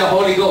and the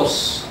Holy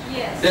Ghost.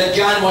 Yes. That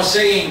John was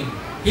saying,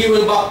 He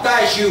will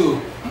baptize you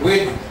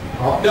with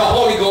the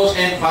Holy Ghost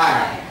and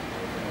fire.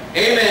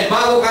 Amen.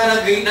 Bago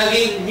ka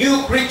naging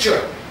new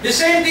creature. The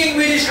same thing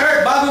with this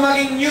earth. Bago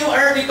maging new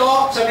earth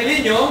ito sa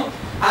millennium,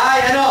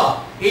 ay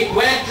it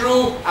went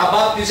through a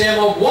baptism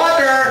of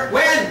water.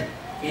 When?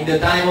 In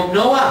the time of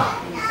Noah.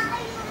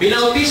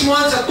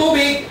 Binautismohan sa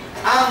tubig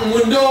ang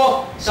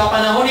mundo sa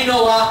panahon ni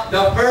Noah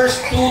the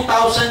first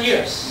 2,000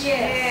 years.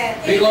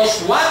 Yes.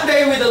 Because one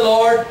day with the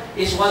Lord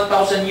is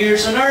 1,000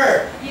 years on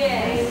earth.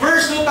 Yes.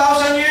 First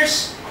 2,000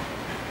 years,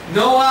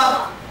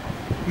 Noah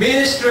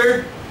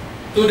ministered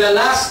to the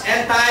last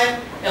end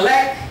time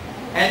elect,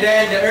 and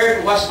then the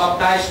earth was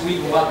baptized with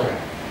water.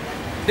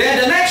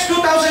 Then the next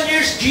 2,000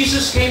 years,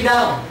 Jesus came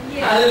down.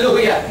 Yes.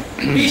 Hallelujah.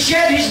 He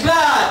shed His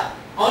blood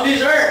on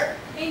this earth.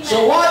 Amen.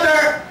 So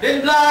water, then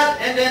blood,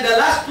 and then the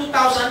last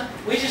 2,000,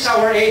 which is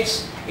our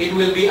age, it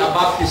will be a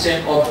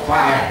baptism of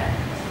fire.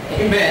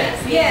 Amen.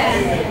 Yes.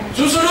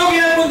 Susunugin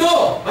ang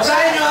mundo.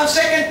 Basahin nyo ang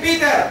 2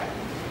 Peter,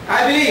 I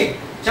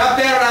believe,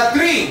 chapter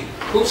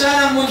 3, kung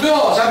saan ang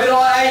mundo, sabi ro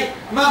ay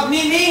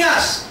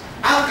magniningas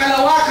ang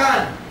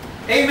kalawakan.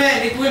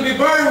 Amen. It will be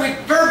burned with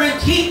fervent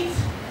heat.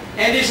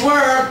 And this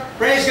world,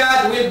 praise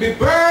God, will be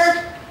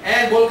burned,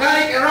 and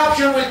volcanic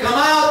eruption will come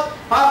out.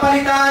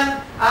 Papalitan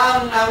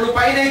ang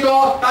lupain na ito,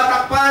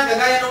 tatakpan,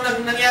 kagaya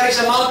nung nangyari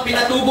sa Mount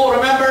Pinatubo.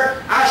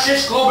 Remember,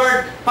 ashes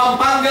covered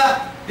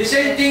Pampanga. The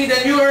same thing, the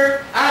new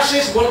earth,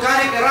 ashes,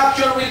 volcanic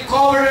eruption will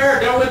cover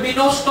her. There will be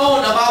no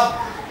stone above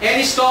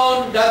any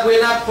stone that will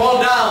not fall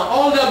down.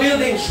 All the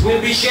buildings will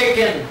be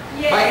shaken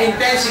by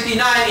intensity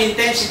 9,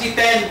 intensity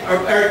 10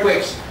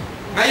 earthquakes.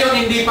 Ngayon,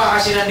 hindi pa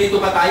kasi nandito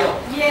pa tayo.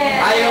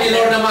 Yes. Ayaw ni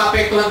Lord na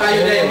maapektuhan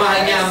tayo dahil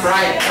mahal niya ang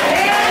bride.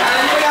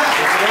 Hallelujah!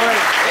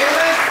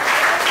 Amen!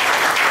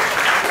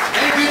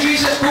 Thank you,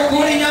 Jesus.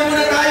 Kukunin niya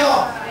muna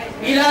tayo.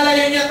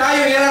 Ilalayo niya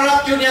tayo,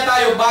 i-rapture niya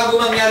tayo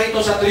bago mangyari ito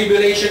sa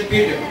tribulation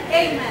period.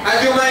 Amen. At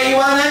yung mga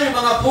iwanan, yung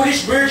mga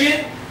foolish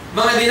virgin,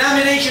 mga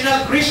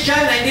denominational Christian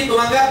na hindi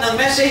tumanggap ng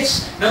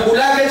message,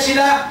 nabulagan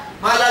sila,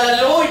 maalala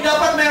nila, oh,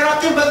 dapat may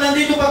rapture, ba't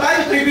nandito pa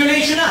tayo?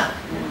 Tribulation na.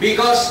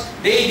 Because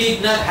they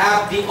did not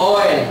have the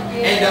oil.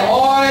 And the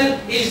oil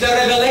is the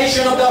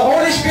revelation of the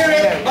Holy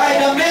Spirit by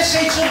the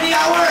message of the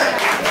hour.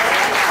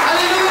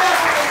 Hallelujah!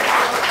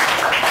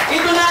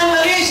 Ito na ang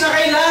nangis na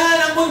kailangan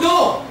ng mundo.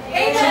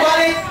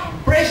 Subalit,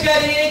 praise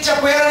God,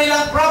 initsapwera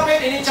nila ang prophet,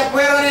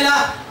 initsapwera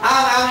nila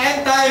ang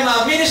end time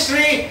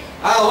ministry.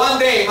 One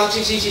day,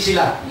 magsisisi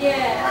sila.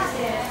 Yes.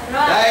 Yes.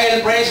 Right.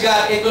 Dahil, praise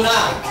God, ito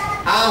na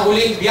ang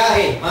huling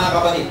biyahe, mga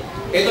kapatid.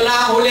 Ito na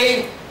ang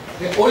huling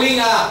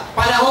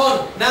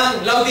panahon ng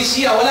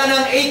Laodicea. Wala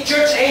nang 8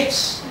 church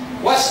age.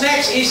 What's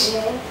next is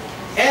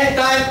end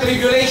time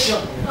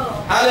tribulation.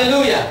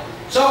 Hallelujah.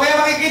 So, kaya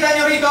makikita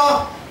nyo rito,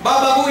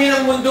 babaguhin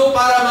ang mundo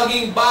para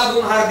maging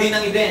bagong hardin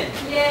ng Eden.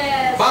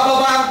 Yes.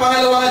 Bababa ang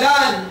pangalawang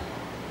Adan.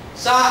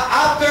 Sa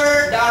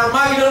after the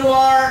Armageddon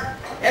War,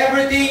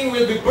 everything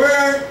will be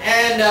burned,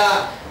 and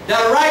the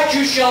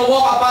righteous shall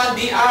walk upon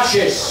the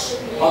ashes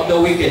of the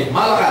wicked.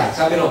 Malakay,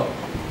 sabi ro.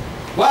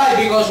 Why?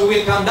 Because we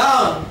will come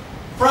down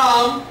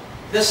from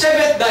the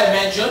 7th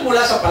dimension.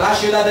 Mula sa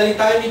palasyo, dadalhin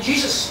tayo ni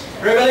Jesus.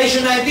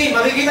 Revelation 19,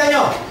 makikita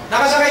nyo,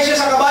 nakasakay siya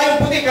sa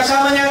kabayong puti,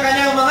 kasama niya ang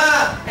kanyang mga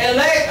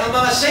elect, ang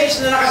mga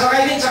saints na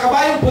nakasakay din sa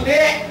kabayong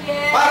puti.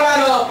 Para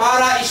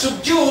para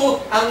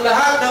isubdue ang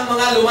lahat ng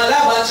mga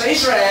lumalaban sa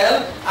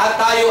Israel, at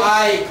tayo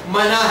ay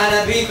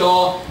manahanap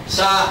dito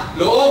sa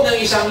loob ng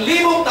 1,000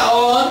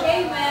 taon.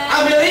 Amen. A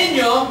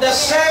millennium, the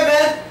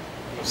 7th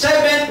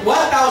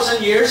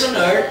 1,000 years on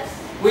earth,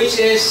 which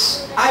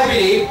is, I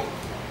believe,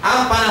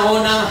 ang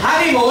panahon ng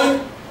honeymoon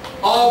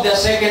of the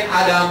second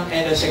Adam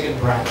and the second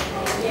bride.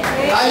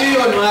 Tayo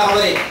yun, mga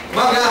kapatid.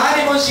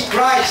 Mag-honeymoon si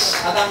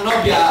Christ at ang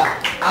nobya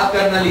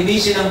after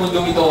nalinisin ang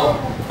mundong ito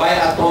by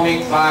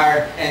atomic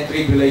fire and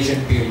tribulation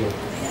period.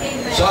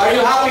 So are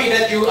you happy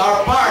that you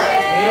are part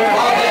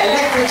of the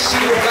electric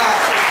seal of God?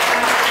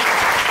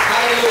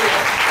 Hallelujah!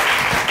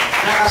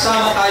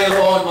 Nakasama tayo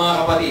roon, mga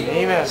kapatid,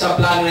 sa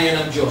plano na yun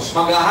ng Diyos.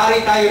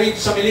 Mag-ahari tayo rito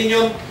sa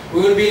millennium. We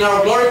will be in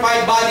our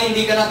glorified body.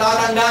 Hindi ka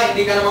natatanda,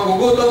 hindi ka na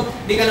magugutom,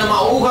 hindi ka na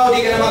mauuhaw,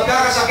 hindi ka na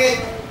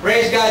magkakasakit.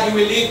 Praise God, you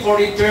will live for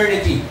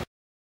eternity.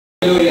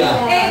 Hallelujah.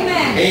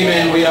 Amen.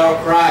 Amen. With our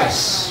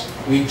Christ,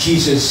 with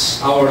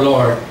Jesus, our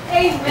Lord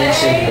and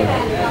Savior.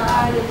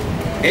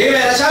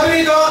 Amen. At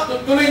sabi nito,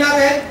 tuloy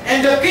natin,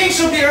 and the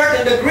kings of the earth,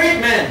 and the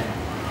great men,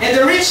 and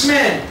the rich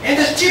men, and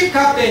the chief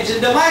captains,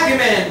 and the mighty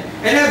men,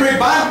 and every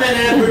bondman,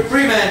 and every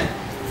free man,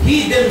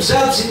 hid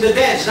themselves in the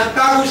dens.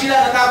 Nagtago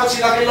sila, natakot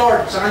sila kay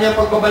Lord sa kanyang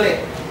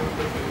pagbabalik.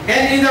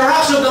 And in the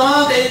rocks of the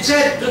mountain, it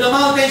said to the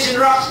mountains and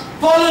rocks,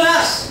 fall on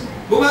us,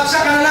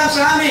 bumagsak ka na lang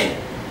sa amin,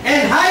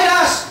 and hide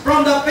us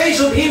from the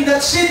face of him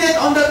that sitteth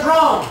on the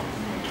throne,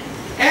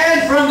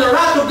 and from the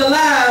wrath of the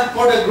Lamb,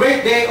 for the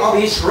great day of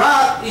his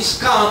wrath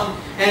is come,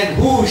 and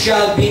who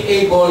shall be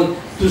able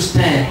to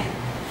stand?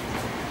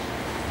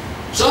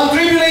 So, ang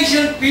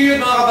tribulation period,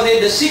 mga kapatid,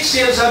 the sixth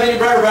seal, sabi ni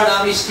Brother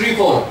Branham, is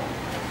threefold.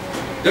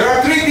 There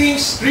are three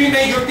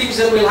major things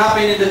that will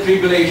happen in the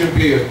tribulation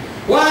period.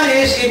 One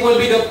is, it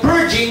will be the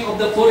purging of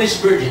the foolish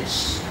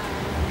virgins.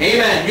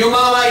 Amen. Yung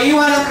mga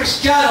maiwan ng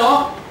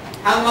Kristiyano,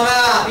 ang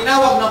mga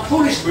tinawag na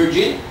foolish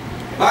virgin,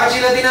 bakit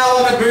sila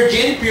tinawag na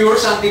virgin? Pure,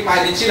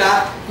 sanctified din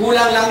sila.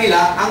 Kulang lang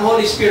nila ang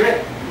Holy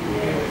Spirit.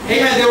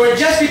 Amen. They were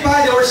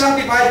justified, they were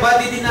sanctified,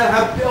 but they did not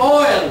have the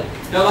oil,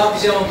 the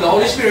baptism of the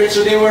Holy Spirit.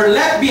 So they were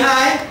left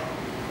behind.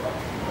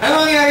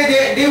 Ano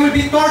mangyayari? They will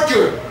be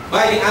tortured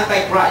by the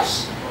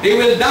Antichrist. They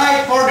will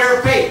die for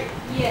their faith.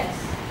 Yes.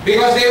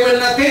 Because they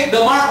will not take the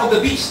mark of the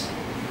beast.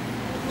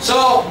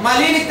 So,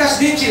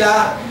 maliligtas din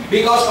sila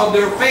because of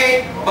their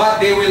faith,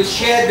 but they will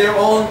shed their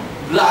own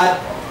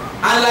blood.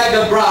 Unlike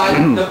the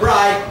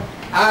bride,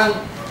 ang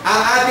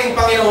ating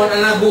Panginoon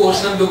ang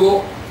nagbuhos ng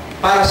dugo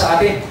para sa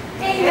atin.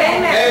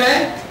 Amen. Amen?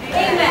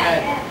 Amen.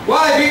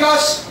 Why?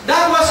 Because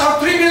that was our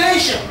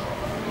tribulation.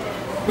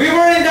 We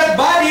were in that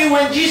body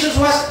when Jesus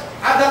was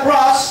at the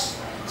cross.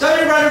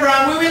 Sabi ni Brother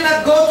Brown, we will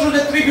not go through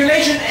the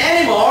tribulation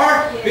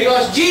anymore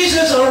because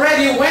Jesus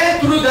already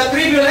went through the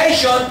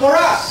tribulation for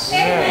us.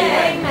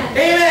 Amen.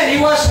 Amen. He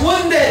was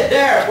wounded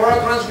there for our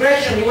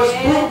transgression. He was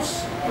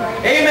bruised.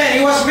 Amen.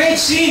 He was made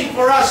sin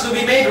for us to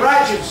be made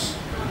righteous.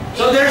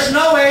 So there's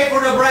no way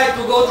for the bride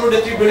to go through the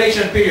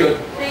tribulation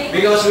period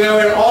because we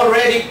were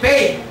already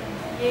paid.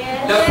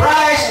 The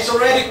price is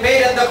already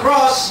paid at the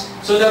cross,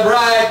 so the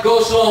bride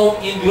goes home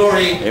in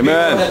glory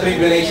before the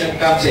tribulation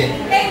comes in.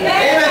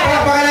 Amen.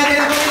 Palakpakan natin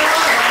ang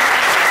Panginoon.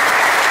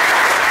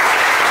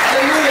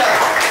 Hallelujah.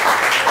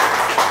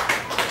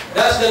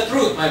 That's the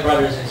truth, my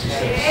brothers and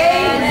sisters.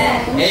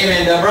 Amen.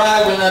 Amen. The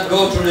bride will not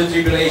go through the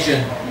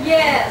tribulation.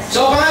 Yes.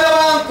 So,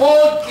 pangalawang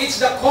called, it's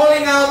the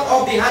calling out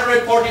of the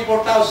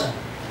 144,000.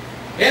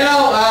 You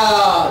know,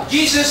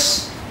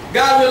 Jesus,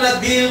 God will not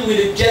deal with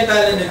the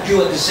Gentile and the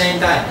Jew at the same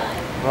time.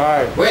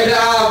 Right. When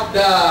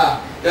the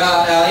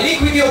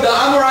iniquity of the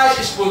Amorites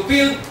is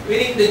fulfilled,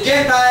 meaning the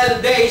Gentile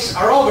days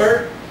are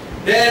over,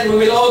 then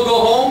we will all go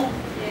home,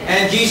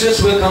 and Jesus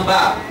will come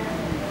back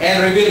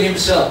and reveal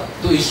Himself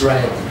to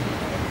Israel.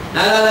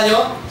 Naalala nyo?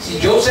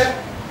 Si Joseph?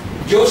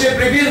 Joseph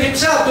revealed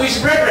himself to his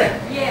brethren.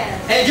 Yes.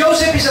 And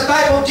Joseph is a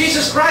type of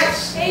Jesus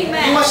Christ.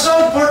 Amen. He was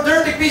sold for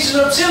 30 pieces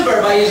of silver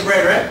by his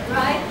brethren.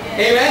 Right?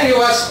 Amen. He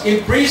was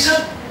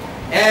imprisoned,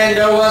 and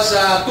there was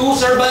two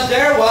servants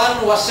there.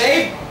 One was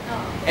saved,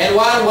 and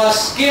one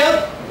was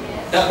killed.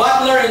 The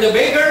butler and the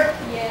baker.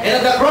 Yes. And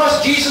at the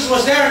cross, Jesus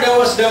was there, and there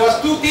was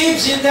two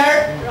thieves in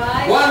there.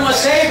 Right. One was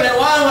saved, and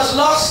one was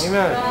lost.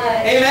 Amen.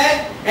 Right. Amen.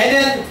 And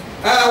then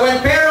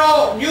when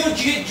Pharaoh knew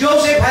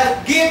Joseph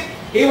had gift,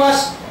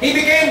 he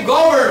became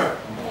governor.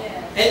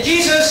 Yes. And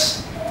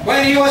Jesus,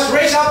 when He was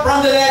raised up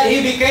from the dead,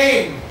 He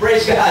became,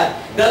 praise God,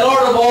 the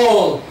Lord of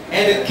all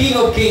and the King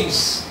of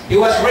kings. He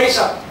was raised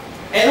up.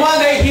 And one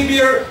day, He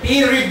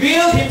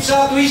revealed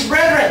Himself to His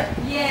brethren.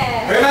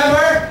 Yes.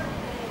 Remember?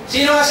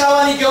 Sino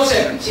asawa ni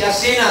Joseph? Si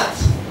Asenat.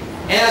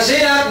 And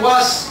Asenat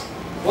was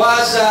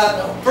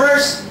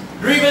first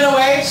driven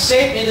away,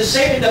 safe in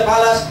the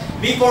palace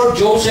before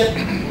Joseph,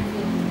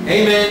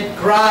 amen,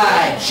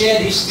 cried, shed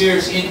his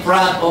tears in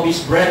front of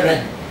his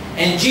brethren.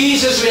 And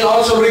Jesus will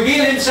also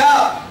reveal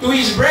Himself to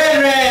His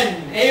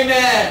brethren,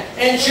 amen,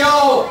 and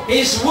show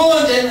His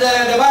wounds. And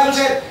the Bible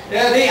said,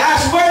 they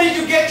asked, where did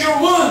you get your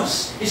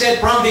wounds? He said,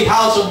 from the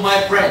house of my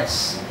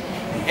friends.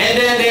 And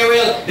then they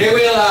will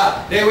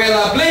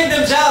blame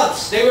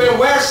themselves. They will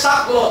wear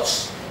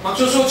sackcloths.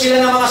 Magsusot sila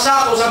ng mga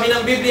sako. Sabi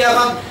ng Biblia,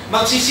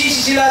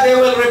 magsisisi sila. They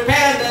will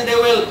repent and they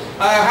will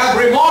have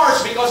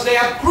remorse because they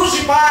have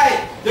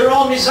crucified their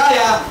own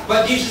Messiah.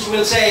 But Jesus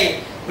will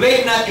say,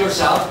 blame not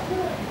yourself.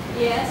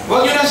 Yes.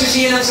 Huwag nyo nang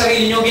sisihin ang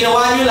sarili nyo.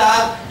 Ginawa nyo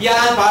lang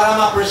yan para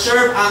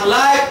ma-preserve ang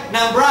life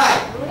ng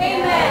bride.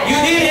 Amen. You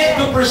did it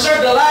to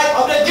preserve the life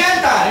of the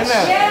Gentiles.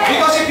 Amen. Yes.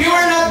 Because if you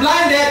are not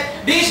blinded,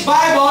 this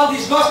Bible,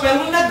 this gospel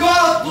will not go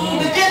out to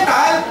the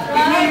Gentile.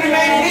 It will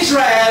remain in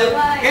Israel.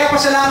 Kaya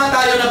pasalamat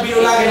tayo na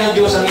binulagin ng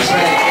Diyos ang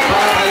Israel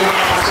para tayo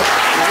makapasok.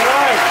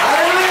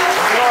 Hallelujah!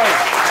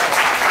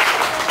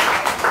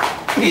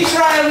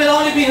 Israel will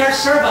only be her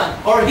servant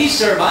or his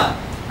servant.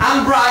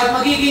 Ang bride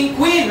magiging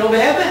queen of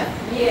heaven.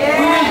 Yes.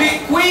 We will be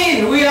queen.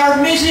 We are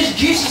Mrs.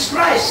 Jesus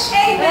Christ.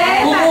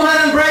 Amen.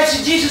 Kumuha ng bride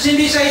si Jesus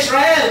hindi sa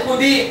Israel,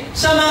 kundi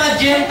sa mga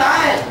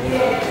Gentile.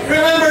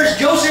 Remember,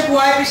 Joseph's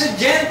wife is a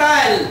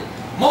Gentile.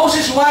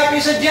 Moses' wife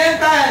is a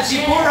Gentile,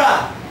 si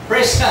Pura.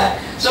 Praise God.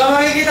 So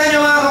makikita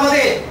niyo mga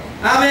kapatid.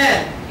 Amen.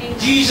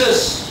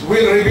 Jesus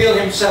will reveal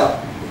Himself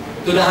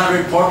to the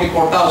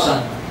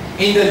 144,000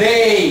 in the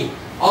day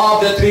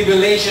of the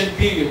tribulation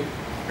period.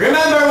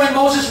 Remember when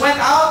Moses went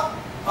out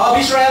of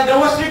Israel,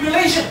 there was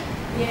tribulation.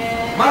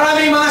 Yes.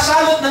 Maraming mga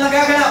salot na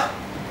nagaganap.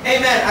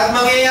 Amen. At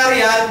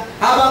mangyayari yan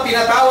habang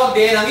tinatawag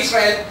din ang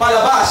Israel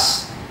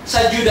palabas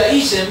sa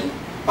Judaism,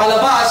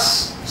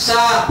 palabas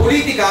sa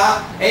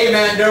politika.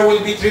 Amen. There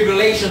will be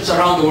tribulations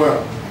around the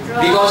world.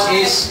 Because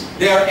it's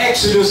their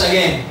exodus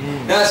again.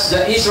 That's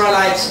the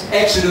Israelites'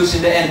 exodus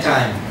in the end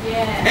time.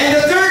 Yes. And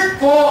the third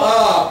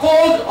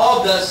fold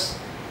of the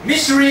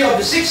mystery of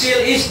the sixth seal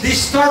is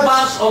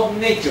disturbance of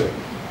nature.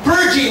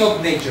 Purging of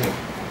nature.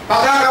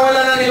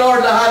 Pagkakawalan na ni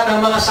Lord lahat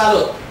ng mga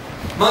salot.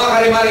 Mga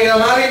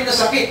karimari-marim na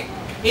sakit.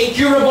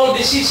 Incurable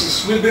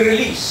diseases will be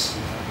released.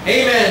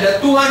 Amen. The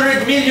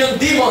 200 million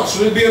demons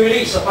will be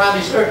released upon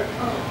this earth.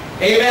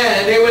 Amen.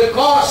 And they will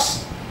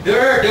cause the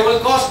earth, they will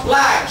cause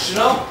plagues, you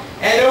know.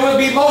 And there will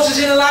be Moses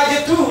and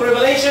Elijah too,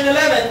 Revelation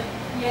 11.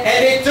 Yes. And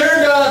they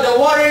turn the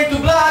water into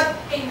blood.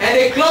 And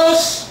they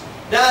close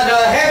the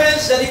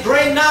heavens that it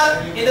rained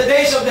not in the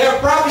days of their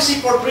prophecy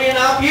for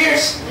 3.5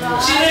 years.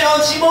 Right. Sino yun?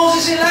 Si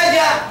Moses and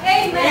Elijah.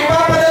 Amen.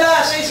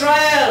 Ipapadala sa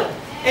Israel.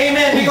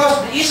 Amen. Because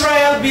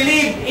Israel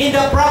believed in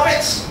the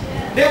prophets.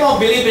 They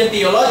won't believe in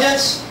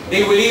theologians.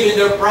 They believe in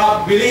their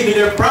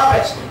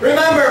prophets.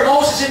 Remember,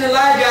 Moses and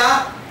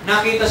Elijah,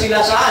 nakita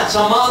sila saan?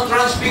 Sa Mount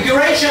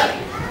Transfiguration.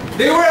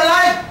 They were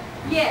alive.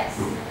 Yes.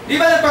 Di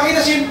ba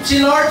nagpakita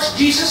si Lord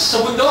Jesus sa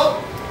bundok?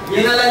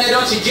 Dinala niya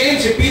doon si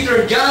James, si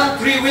Peter, John,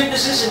 3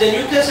 witnesses in the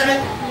New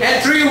Testament,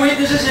 and 3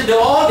 witnesses in the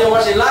Old. There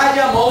was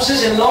Elijah,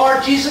 Moses, and Lord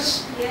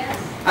Jesus. Yes.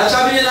 At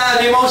sabi nila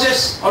ni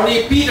Moses, or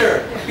ni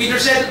Peter, Peter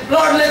said,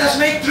 Lord, let us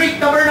make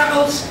 3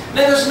 tabernacles.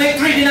 Let us make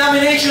 3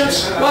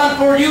 denominations. One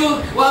for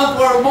you, one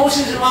for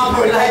Moses, and one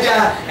for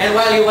Elijah. And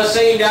while he was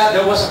saying that,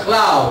 there was a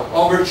cloud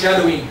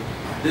overshadowing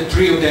the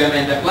 3 of them.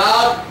 And the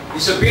cloud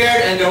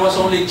disappeared, and there was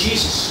only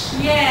Jesus.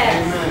 Yes.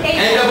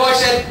 And the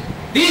voice said,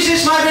 This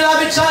is my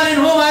beloved Son in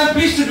whom I am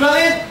pleased to dwell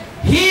in.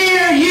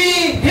 Hear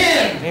ye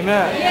Him.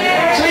 Amen.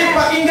 Yes. So yung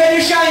pakinggan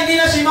niyo siya, hindi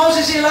na si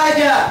Moses,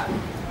 Elijah.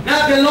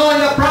 Not the law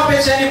and the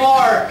prophets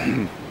anymore.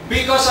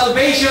 Because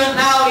salvation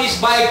now is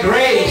by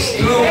grace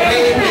through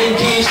faith in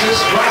Jesus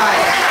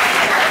Christ.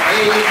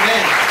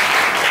 Amen.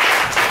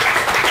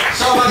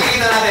 So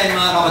makikita natin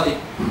mga kapatid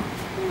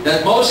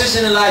that Moses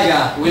and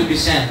Elijah will be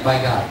sent by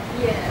God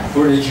Yes.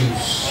 for the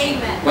Jews.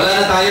 Amen.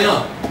 Wala na tayo, no?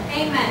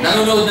 Amen.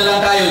 Nanonood na lang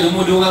tayo,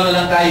 dumudungaw na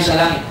lang tayo sa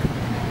langit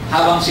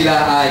habang sila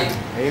ay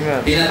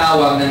Amen.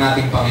 tinatawag ng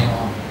ating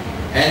Panginoon.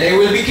 And they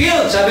will be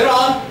killed. Sabi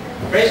ron,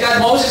 praise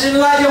God, Moses and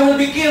Elijah will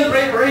be killed.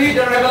 Read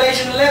the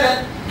Revelation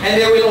 11. And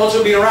they will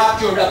also be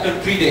raptured after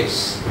 3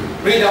 days.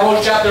 Read the whole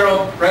chapter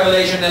of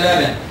Revelation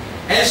 11.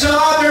 And so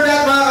after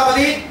that, mga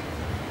kapatid,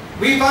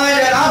 we find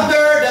that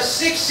after the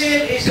 6th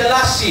seal is the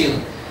last seal.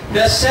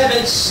 The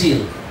 7th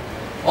seal.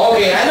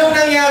 Okay, anong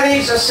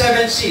nangyari sa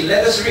 7th seal?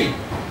 Let us read.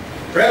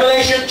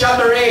 Revelation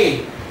chapter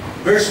 8,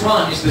 verse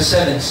 1 is the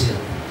 7th seal.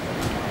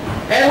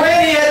 And when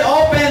he had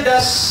opened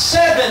the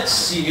 7th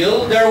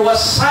seal, there was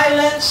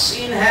silence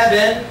in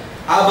heaven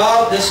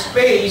about the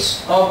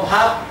space of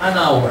half an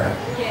hour.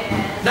 Yes.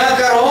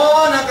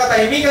 Nagkaroon ng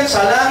katahimikan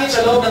sa langit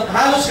sa loob ng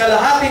halos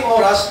kalahating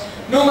oras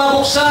nung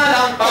mabuksan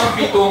ang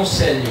pang-7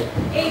 selyo.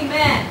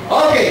 Amen.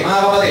 Okay, mga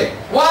kapatid.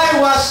 Why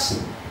was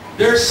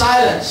there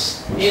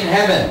silence in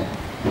heaven?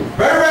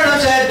 Brother Branham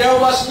said there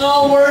was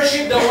no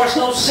worship, there was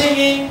no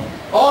singing.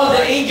 All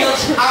the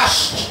angels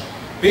hushed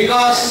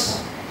because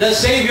the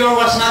Savior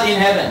was not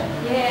in heaven.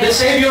 Yes. The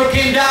Savior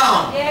came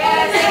down.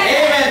 Yes.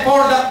 Amen.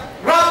 For the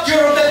rapture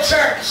of the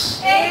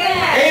church.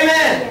 Amen.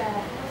 Amen.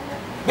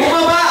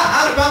 Bumaba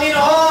ang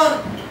Panginoon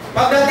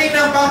pagdating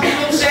ng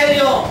pang-7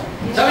 selyo.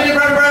 Sabi ni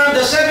Brother Branham,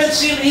 the 7th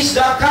seal is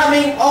the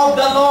coming of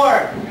the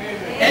Lord.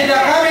 And the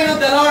coming of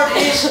the Lord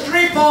is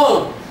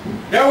threefold.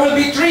 There will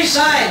be 3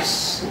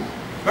 signs.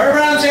 Brother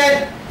Branham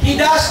said, He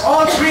does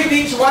all 3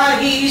 things while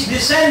He is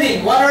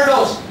descending. What are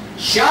those?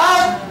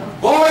 Shout,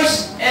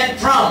 voice, and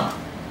trump.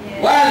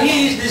 While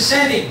He is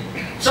descending.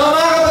 So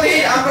mga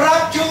kapatid, ang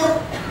rapture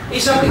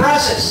is a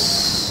process.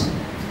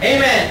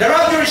 Amen. The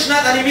rapture is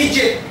not an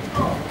immediate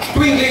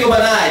twinkling of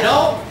an eye,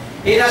 no?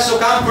 It has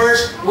to come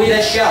first with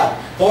a shout.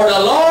 For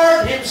the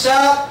Lord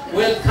Himself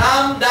will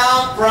come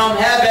down from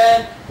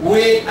heaven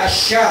with a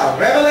shout.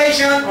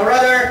 Revelation, or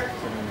rather,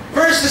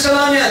 1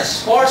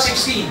 Thessalonians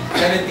 4:16,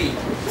 17.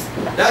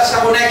 That's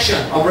the connection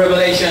of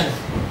Revelation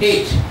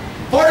 8.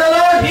 For the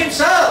Lord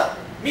Himself,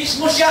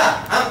 mismo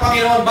siya, ang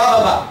Panginoon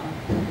bababa.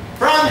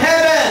 From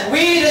heaven,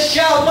 with a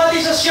shout. What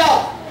is a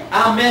shout?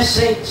 A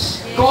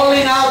message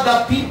calling out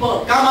the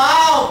people. Come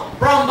out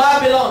from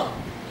Babylon.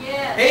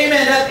 Yes.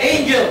 Amen. That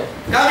angel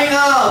coming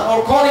out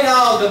or calling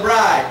out the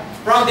bride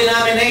from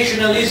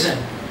denominationalism.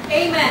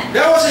 Amen.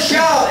 There was a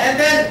shout, and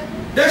then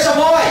there's a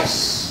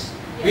voice.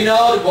 We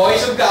know the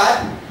voice of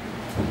God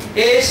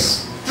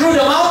is through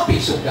the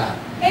mouthpiece of God.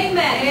 Amen.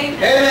 Amen.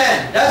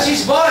 Amen. That's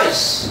His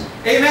voice.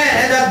 Amen.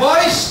 And that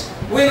voice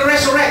will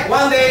resurrect.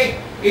 One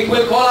day, it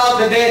will call out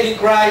the dead in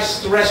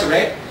Christ to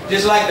resurrect,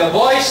 just like the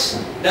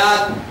voice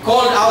that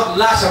called out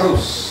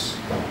Lazarus.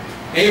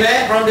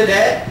 Amen. From the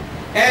dead.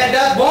 And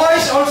that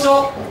voice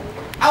also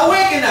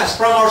awakened us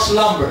from our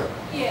slumber.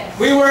 Yes.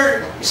 We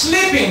were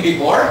sleeping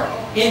before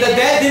in the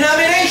dead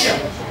denomination.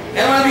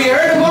 And when we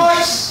heard the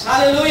voice,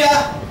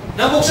 hallelujah,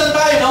 nabuksan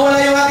tayo,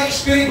 nawala yung ating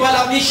spiritual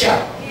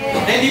amnesia.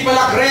 Yes. Na hindi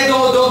pala credo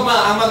o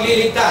dogma ang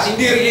magliligtas.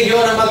 Hindi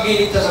religion ang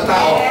magliligtas sa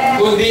tao.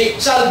 Yes. Kundi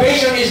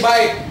salvation is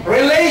by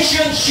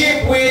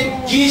relationship with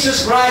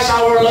Jesus Christ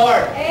our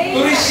Lord. Amen. To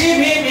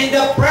receive Him in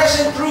the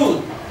present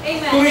truth.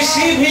 Amen. To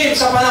receive Him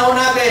sa panahon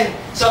natin,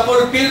 sa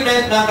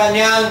fulfillment ng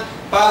Kanyang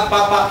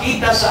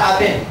pagpapakita sa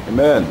atin.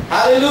 Amen.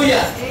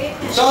 Hallelujah. Amen.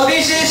 So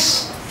this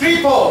is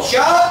threefold.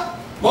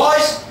 Shout,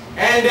 voice,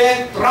 and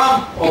then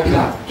trump of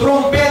God.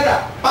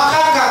 Trumpeta.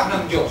 Pakakak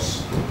ng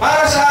Diyos.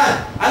 Para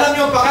saan? Alam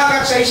niyo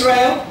pakakak sa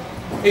Israel?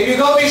 If you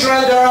go to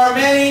Israel, there are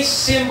many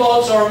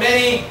symbols or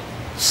many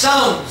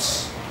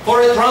sounds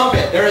for a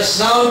trumpet. There is a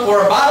sound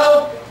for a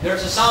battle.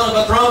 There's a sound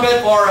of a trumpet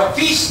for a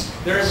feast.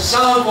 There's a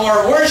sound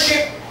for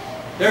worship.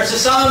 There's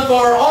a sound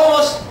for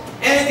almost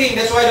anything.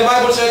 That's why the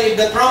Bible said if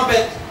the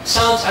trumpet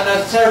sounds at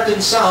a certain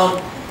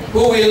sound,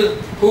 who will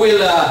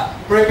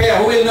prepare,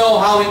 who will know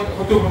how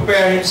to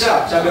prepare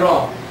himself. Sabi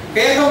ro.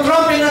 Kaya itong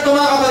trumpet na ito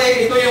mga kapatid,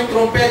 ito yung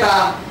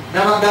trumpeta na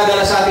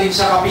magdadala sa atin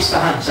sa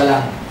kapistahan sa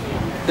langit.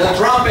 The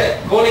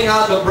trumpet calling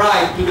out the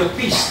bride to the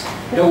feast,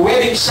 the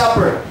wedding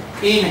supper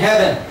in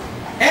heaven.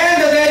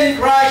 And the dead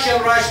in Christ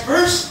shall rise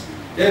first,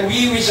 then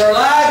we which are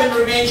alive and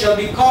remain shall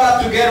be caught up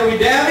together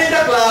with them in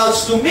the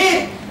clouds to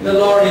meet the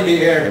Lord in the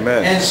air.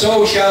 Amen. And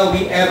so shall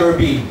we ever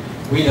be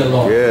with the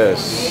Lord.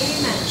 Yes. Amen.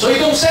 So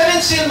itong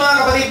seventh seal mga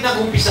kapatid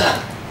nag-umpisa na.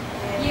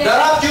 Yes. The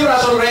rapture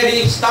has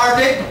already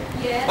started,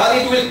 Yes. but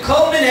it will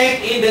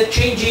culminate in the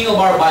changing of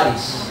our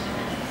bodies.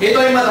 Ito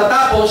ay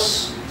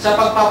matatapos sa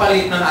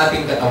pagpapalit ng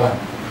ating katawan.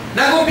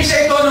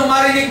 Nag-umpisa ito nung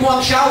marinig mo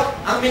ang shout,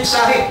 ang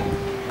mensahe.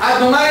 At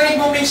nung marinig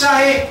mo ang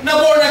mensahe,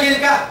 na-born again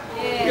ka.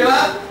 Yes. Di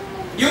ba?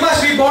 You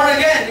must be born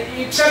again.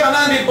 Except a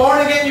man be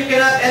born again, you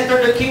cannot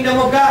enter the kingdom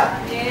of God.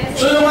 Yes.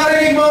 So nung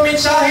marinig mo ang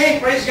mensahe,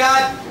 praise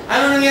God,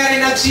 ano nangyari?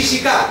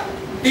 Nagsisi ka.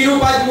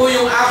 Tinupad mo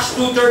yung Acts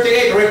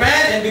 2:38,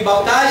 repent and be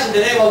baptized in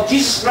the name of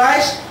Jesus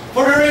Christ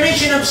for the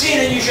remission of sin,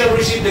 and you shall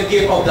receive the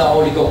gift of the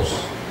Holy Ghost.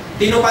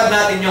 Tinupad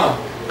natin yon.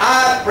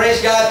 At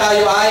praise God,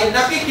 tayo ay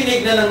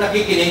nakikinig na ng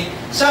nakikinig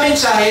sa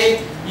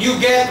mensahe. You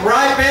get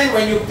ripened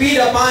when you feed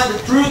upon the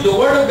truth, the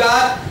Word of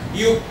God.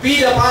 You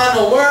feed upon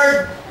the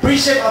Word,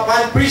 precept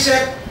upon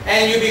precept,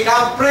 and you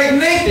become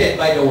pregnated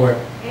by the Word.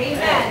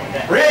 Amen.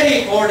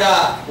 Ready for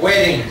the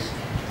wedding,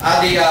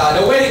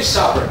 the wedding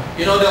supper.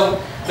 You know,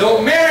 the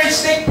marriage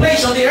take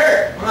place on the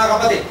earth, mga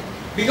kapatid.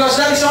 Because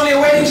that is only a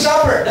wedding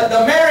supper. That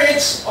the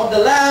marriage of the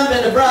Lamb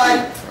and the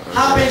bride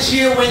happens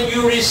here when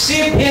you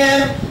receive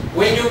Him,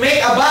 when you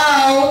make a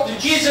vow to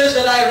Jesus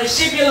that I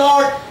receive you,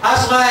 Lord,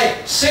 as my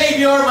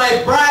Savior,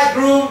 my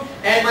bridegroom,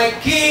 and my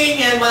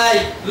King, and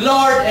my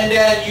Lord, and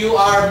then you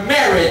are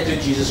married to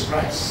Jesus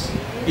Christ.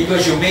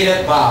 Because you made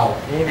that vow.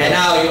 And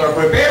now you are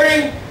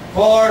preparing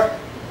for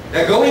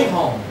the going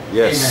home.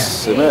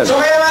 Yes. Amen. Amen.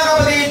 So kaya mga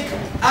kapatid,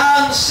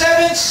 ang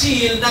seventh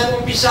seal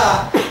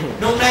nag-umpisa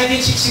noong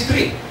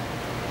 1963.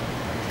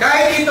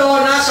 Kahit ito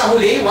nasa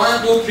huli,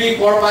 1, 2, 3,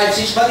 4, 5,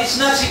 6, but it's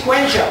not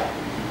sequential.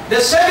 The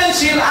seventh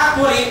seal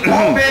actually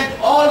opened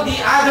all the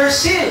other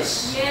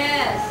seals.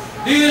 Yes.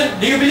 Do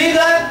you believe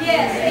that?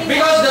 Yes. Amen.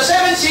 Because the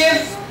seventh seal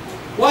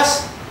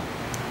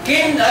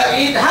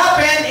it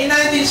happened in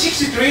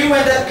 1963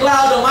 when that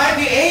cloud, the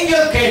mighty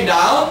angel came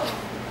down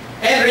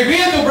and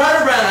revealed to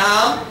Brother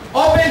Branham,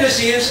 opened the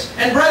seals,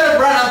 and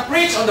Brother Branham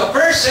preached on the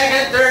first,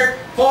 second,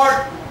 third,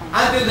 fourth,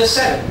 until the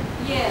seventh.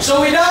 Yes. So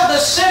without the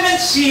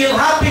seventh seal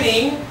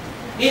happening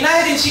in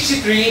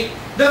 1963,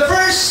 the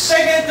first,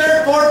 second,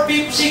 third, fourth,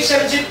 fifth, sixth,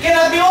 seventh seal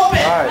cannot be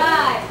opened. Right.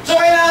 Right. So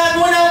kailangan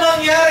muna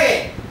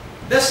mangyari.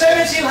 The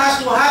seventh seal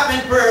has to happen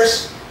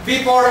first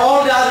before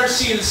all the other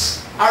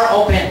seals are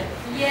open.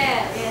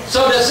 Yes. Yes.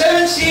 So the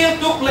seventh seal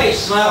took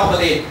place, mga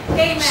kapatid.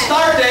 Amen.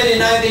 Started in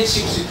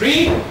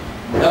 1963.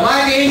 The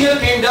mighty angel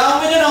came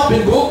down with an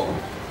open book,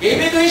 gave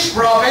it to his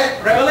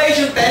prophet,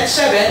 Revelation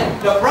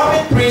 10:7. The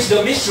prophet preached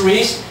the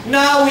mysteries.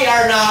 Now we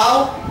are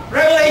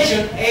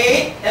Revelation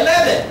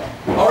 8:11.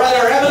 Or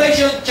rather,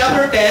 Revelation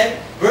chapter 10,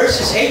 verse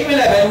verses 8 to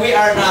 11, we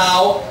are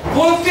now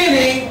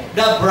fulfilling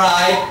the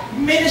bride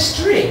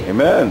ministry.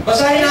 Amen.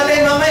 Basahin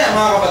natin mamaya,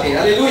 mga kapatid.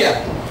 Hallelujah.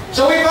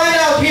 So we find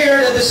out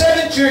here that the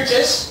 7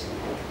 churches,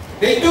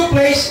 they took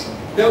place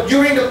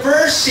during the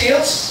first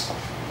seals,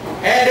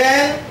 and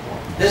then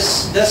the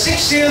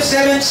 6th seal,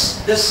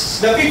 the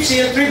 5th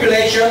seal,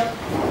 tribulation,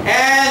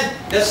 and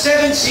the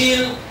 7th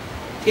seal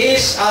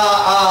is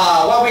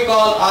what we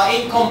call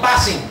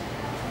encompassing.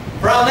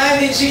 From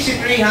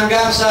 1963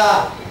 hanggang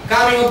sa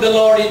coming of the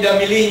Lord in the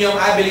millennium,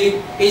 I believe,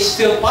 is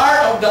still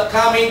part of the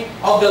coming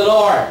of the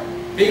Lord.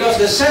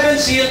 Because the 7th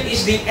seal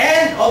is the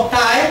end of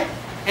time,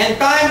 and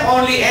time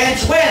only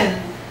ends when?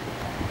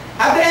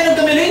 At the end of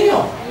the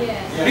millennium. Yes.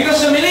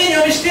 Because the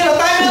millennium is still a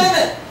time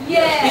limit.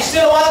 Yes. It's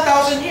still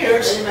 1,000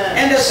 years. Amen.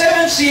 And the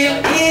 7th seal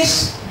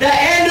is the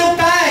end of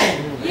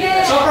time.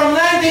 Yes. So from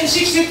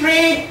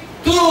 1963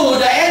 to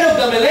the end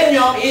of the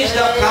millennium is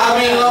the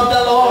coming of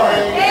the Lord.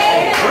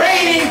 Amen.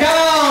 Raining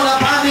down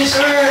upon this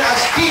earth as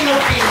King of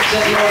Kings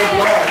and Lord of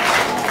Lords.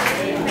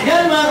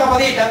 Yan mga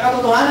kapatid, ang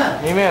katotohanan.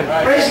 Amen.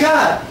 Praise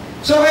God.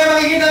 So kaya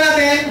makikita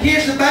natin,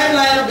 here's the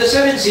timeline of the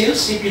 7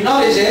 seals. If you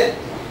notice it,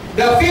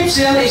 the 5th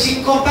seal is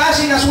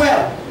encompassing as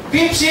well.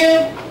 5th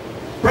seal,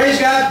 praise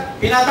God,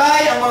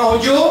 pinatay ang mga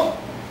Hudyo.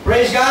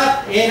 Praise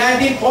God, in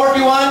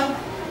 1941,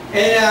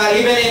 and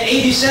even in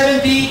AD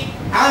 70,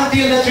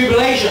 until the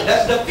tribulation.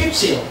 That's the 5th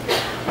seal.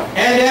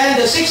 And then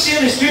the 6th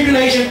seal is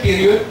tribulation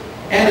period,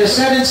 and the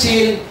 7th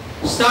seal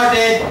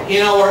started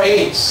in our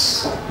age.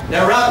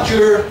 The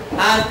rapture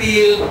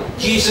until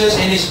Jesus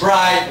and His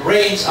bride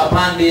reigns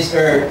upon this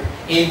earth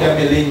in the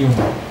millennium.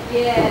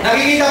 Yes.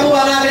 Nakikita po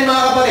ba natin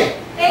mga kapatid?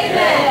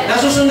 Amen.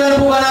 Nasusundan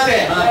po ba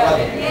natin mga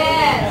kapatid?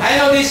 Yes. I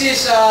know this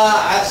is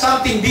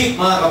something deep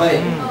mga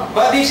kapatid.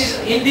 But this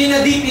is, hindi na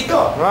deep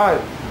ito.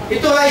 Right.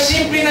 Ito ay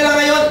simple na lang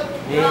ngayon.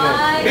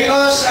 Right.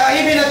 Because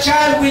even a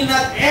child will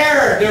not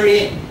err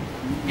therein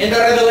in the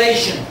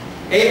revelation.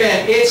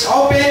 Amen. It's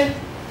open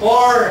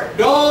for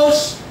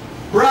those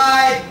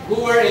bride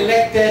who were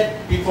elected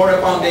before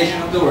the foundation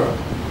of the world.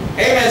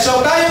 Amen.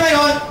 So tayo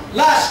ngayon,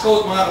 last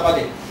quote mga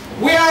kapatid.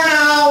 We are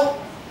now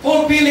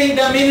fulfilling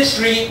the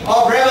ministry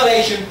of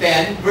Revelation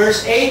 10,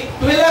 verse 8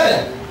 to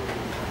 11.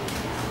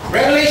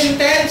 Revelation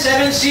 10,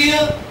 7th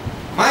seal,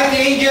 mighty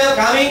angel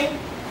coming.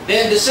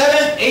 Then the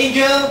 7th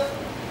angel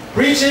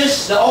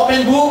preaches the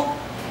open book,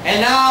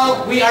 and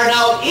now we are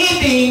now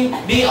eating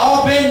the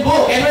open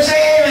book. Can we say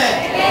amen?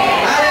 Amen.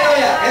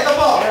 Hallelujah. Ito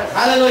po.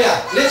 Hallelujah.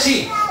 Let's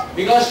see.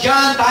 Because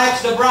John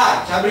types the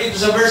bride. Sabi dito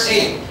sa verse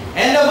 8.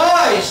 And the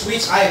voice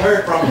which I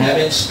heard from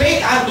heaven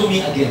spake unto me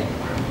again,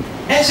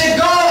 and said,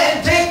 Go and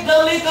take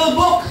the little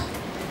book,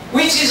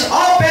 which is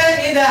open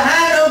in the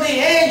hand of the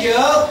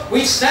angel,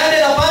 which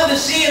standeth upon the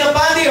sea and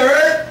upon the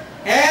earth.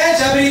 And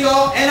sabi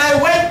dito, and I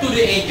went to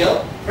the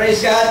angel.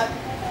 Praise God.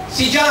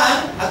 Si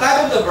John, a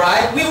type of the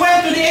bride, we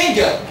went to the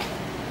angel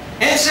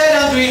and said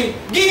unto him,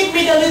 Give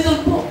me the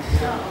little book.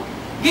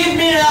 Give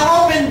me the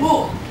open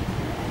book.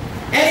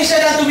 And he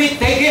said unto me,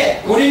 Take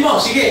it. Kunin mo,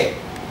 sige.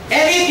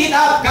 And eat it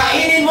up.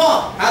 Kainin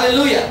mo.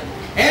 Hallelujah.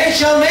 And it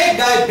shall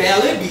make thy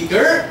belly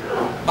bitter,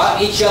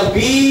 but it shall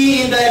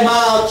be in thy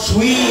mouth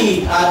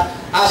sweet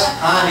as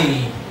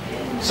honey.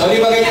 So di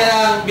ba ganyan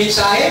ang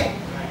mensahe?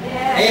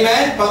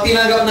 Amen? Pag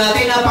tinanggap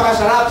natin,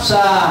 napakasarap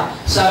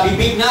sa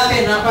bibig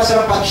natin,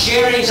 napakasarap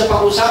pag-sharing sa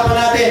pag-usapan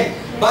natin.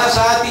 But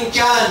sa ating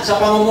tiyan, sa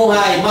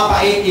pamumuhay,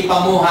 mapait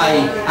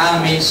ipamuhay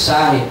ang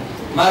mensahe.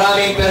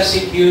 Maraming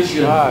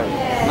persecution,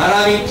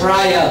 maraming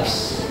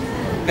trials,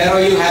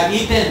 pero you have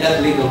eaten that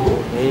little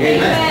book.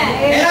 Amen?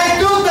 And I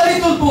took the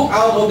little book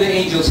out of the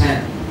angel's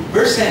hand.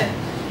 Verse 10.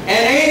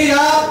 And ate it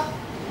up,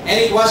 and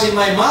it was in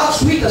my mouth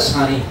sweet as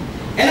honey.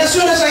 And as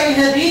soon as I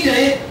had eaten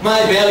it,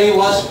 my belly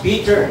was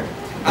bitter.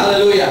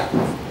 Hallelujah.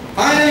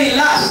 Finally,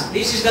 last.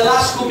 This is the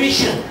last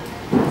commission.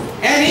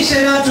 And he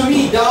said unto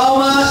me, Thou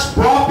must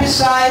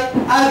prophesy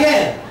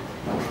again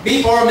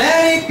before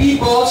many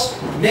peoples,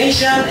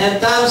 nations, and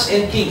tongues,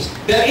 and kings.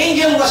 The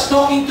angel was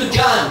talking to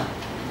John,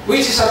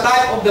 which is a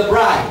type of the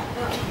bride.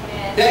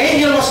 The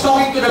angel was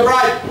talking to the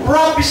bride,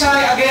 prophesy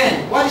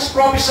again. What is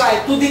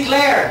prophesy? To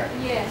declare.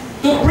 Yes.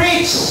 To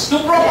preach,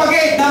 to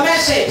propagate the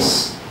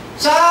message.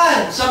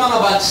 Saan? Sa mga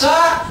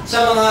bansa, sa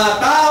mga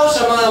tao,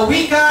 sa mga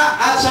wika,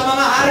 at sa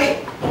mga hari.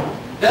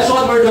 That's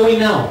what we're doing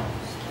now.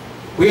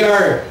 We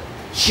are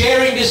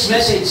sharing this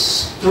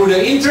message through the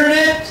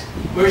internet.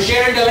 We're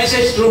sharing the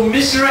message through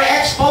mystery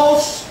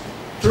expos,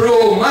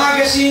 through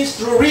magazines,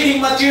 through reading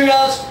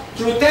materials,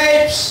 through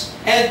tapes,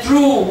 and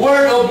through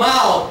word of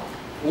mouth.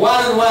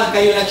 One-on-one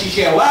kayo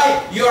nagsishare.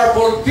 Why? You are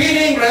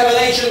fulfilling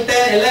Revelation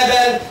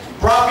 10:11,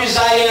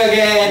 prophesying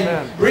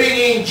again,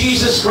 bringing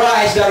Jesus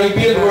Christ, the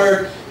revealed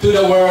word, to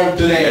the world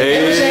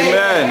today.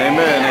 Amen.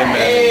 Amen. Amen.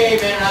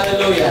 Amen.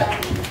 Hallelujah.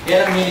 Yan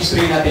ang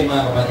ministry natin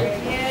mga kapatid.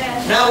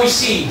 Now we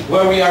see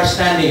where we are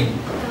standing.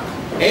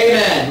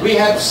 Amen. We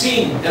have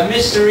seen the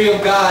mystery of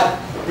God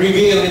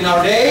revealed in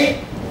our day.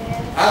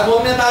 At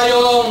huwag na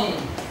tayong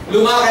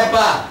lumakad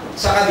pa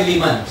sa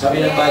kadiliman.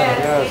 Sabi ng Bible.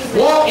 Yes.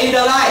 Walk in the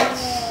light.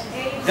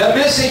 The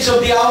message of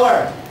the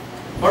hour.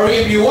 For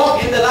if you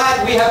walk in the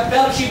light, we have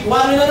fellowship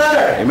one with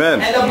another. Amen.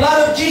 And the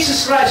blood of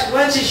Jesus Christ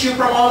cleanses you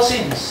from all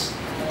sins.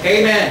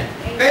 Amen.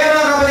 Kaya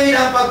mga kapatid,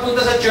 ang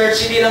pagpunta sa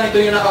church, hindi lang ito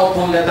yung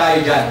nakaupo na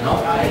tayo dyan, no?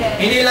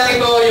 Hindi lang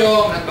ito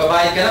yung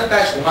nagbabayad ka ng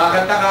cash,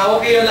 kumakanta ka,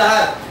 okay yung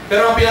lahat.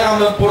 Pero ang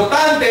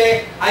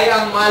pinaka-importante ay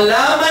ang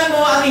malaman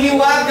mo ang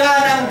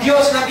hiwaga ng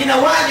Diyos na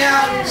ginawa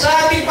niya sa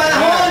ating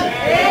panahon.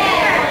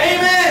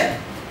 Amen!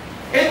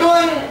 Ito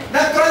ang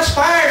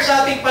nag-transpire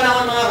sa ating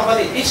panahon, mga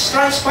kapatid. It's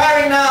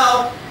transpiring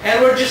now, and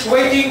we're just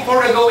waiting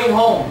for the going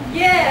home.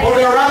 Yes. For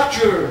the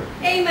rapture.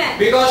 Amen.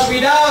 Because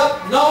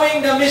without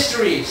knowing the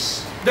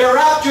mysteries, the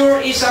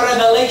rapture is a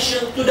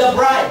revelation to the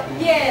bride.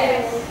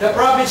 Yes. The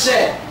prophet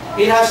said,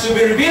 it has to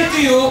be revealed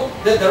to you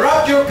that the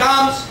rapture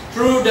comes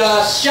through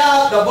the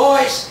shout, the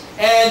voice,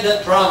 and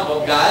the trump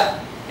of God.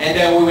 And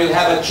then we will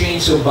have a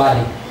change of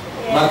body.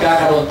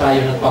 Magkakaroon tayo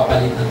ng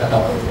papalit ng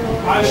katawan.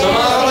 So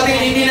mga kapatid,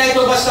 hindi na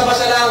ito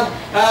basta-basta lang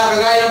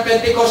kagaya ng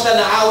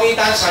Pentecostal na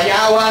awitan,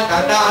 sayawan,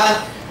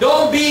 kantahan.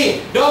 Don't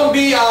be what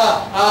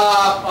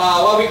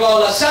we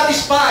call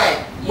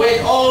satisfied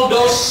with all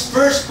those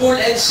first pull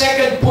and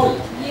second pull.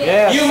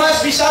 Yes. You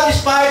must be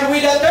satisfied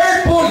with the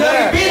third pull, the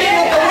revealing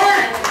of the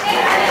Word.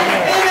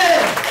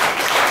 Amen.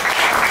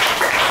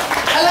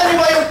 Alam niyo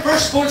ba yung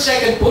first pull,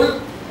 second pull?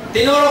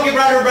 Tinuro kay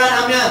Brother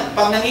Branham yan.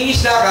 Pag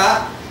nangingisda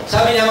ka,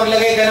 sabi niya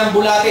maglagay ka ng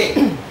bulate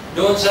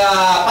doon sa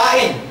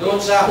pain, doon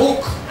sa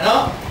hook.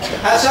 Ano?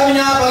 At sabi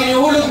niya, pag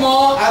inuhulog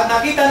mo at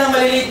nakita ng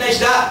maliliit na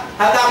isda,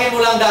 hatakin mo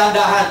lang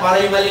dahan-dahan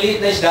para yung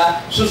maliliit na isda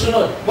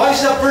susunod. What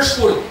is the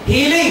first pull?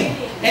 Healing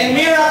and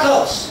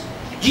miracles.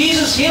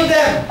 Jesus healed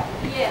them.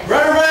 Yes.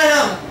 Brother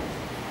Branham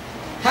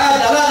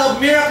had a lot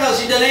of miracles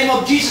in the name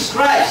of Jesus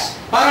Christ.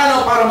 Para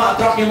ano? Para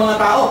ma-attract yung mga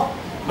tao.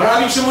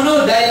 Maraming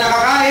sumunod dahil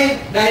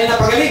nakakain, dahil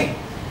napagaling.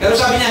 Pero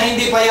sabi niya,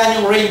 hindi pa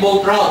yan yung rainbow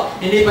trout.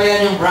 Hindi pa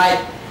yan yung bright.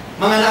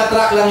 Mga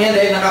na-attract lang yan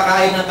dahil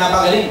nakakain at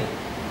napagaling.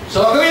 So,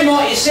 gawin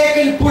mo,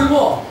 i-second pull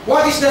mo.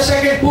 What is the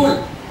second pull?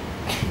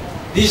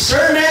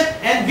 Discernment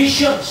and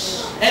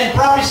visions and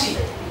prophecy.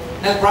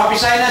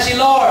 Nag-prophesy na si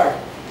Lord.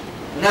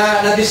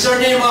 Na-discern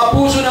niya yung mga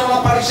puso ng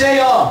mga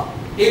Pariseo.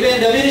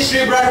 Even the ministry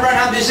of Brother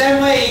Branham, the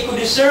same way, he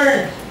could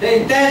discern the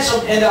intents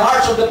and the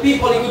hearts of the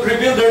people. He could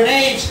reveal their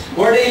names,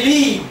 where they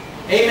live.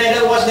 Amen.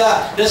 That was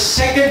the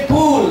second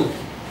pull.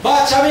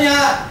 But sabi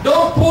niya,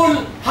 don't pull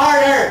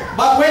harder.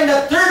 But when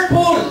the third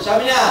pull,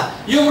 sabi niya,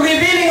 yung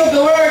revealing of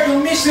the Word,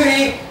 yung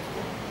mystery,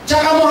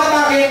 tsaka mo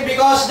hatakin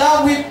because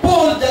now we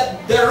pull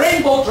the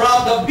rainbow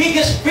trout, the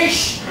biggest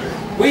fish,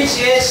 which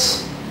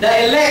is the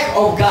elect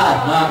of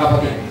God, mga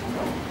kapatid.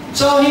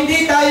 So,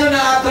 hindi tayo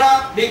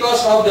na-attract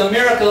because of the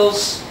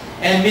miracles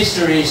and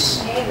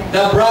mysteries.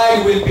 The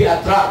bride will be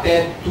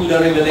attracted to the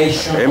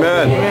revelation of the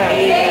Word.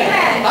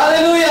 Amen.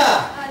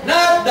 Hallelujah!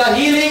 Not the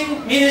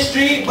healing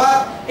ministry,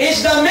 but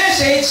it's the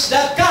message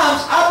that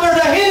comes after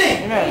the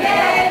healing.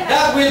 Amen.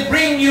 That will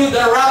bring you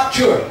the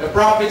rapture, the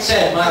prophet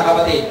said, mga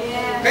kapatid.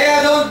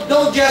 Kaya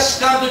don't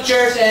just come to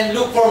church and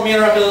look for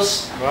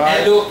miracles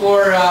and look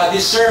for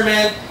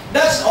discernment.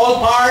 That's all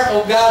part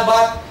of God,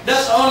 but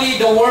that's only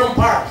the warm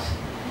part.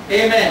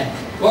 Amen.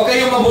 Huwag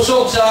kayong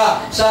mabusog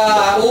sa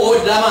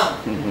uod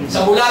lamang,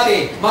 sa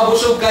bulate.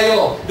 Mabusog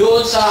kayo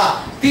doon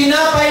sa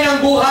tinapay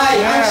ng buhay,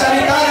 ang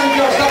salita ng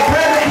Diyos, the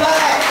bread of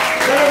life,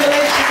 the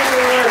revelation of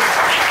the Word.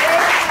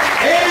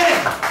 Amen.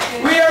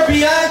 We are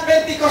beyond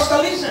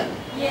Pentecostalism.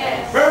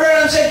 Yes.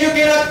 Brother said you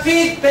cannot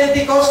feed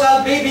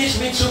Pentecostal babies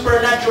with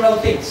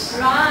supernatural things.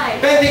 Right.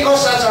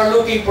 Pentecostals are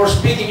looking for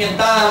speaking in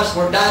tongues,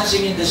 for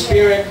dancing in the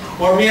Spirit,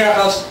 for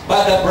miracles,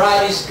 but the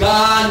bride is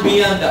gone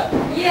beyond that.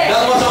 Yes.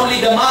 That was only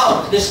the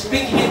mouth, the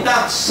speaking in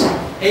tongues.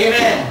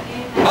 Amen.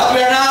 But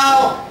we are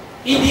now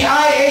in the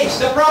eye age.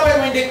 The prophet,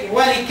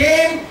 when he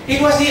came,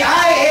 it was the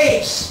eye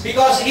age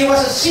because he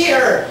was a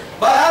seer.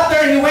 But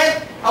after he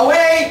went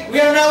away,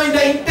 we are now in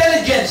the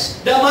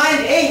intelligence, the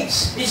mind age.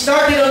 It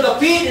started on the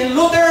feet in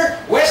Luther,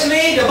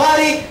 Wesley, the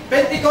body,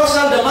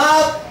 Pentecostal, the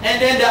mouth, and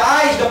then the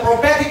eyes, the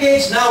prophetic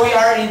age. Now we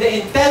are in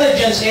the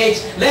intelligence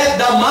age. Let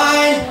the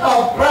mind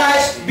of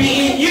Christ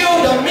be in you,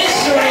 the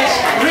mysteries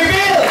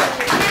revealed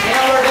in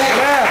our day.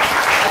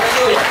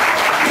 Hallelujah.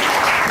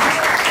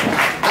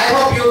 I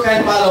hope you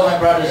can follow my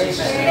brothers and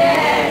sisters.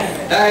 Yes.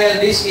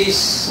 Dahil this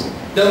is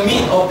the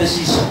meat of the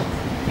season.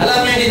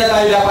 Alam niyo, hindi na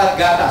tayo dapat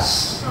gatas.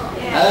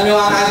 Alam niyo,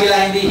 ang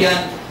agila, hindi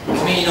yan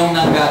umiinom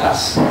ng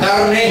gatas.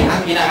 Karne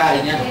ang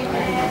kinakain niya.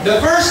 The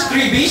first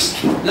three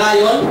beasts,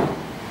 lion,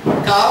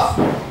 calf,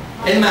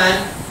 and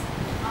man,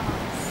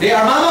 they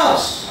are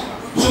mammals.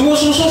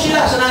 Sumususo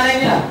sila sa nanay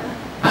nila.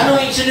 Ano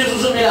yung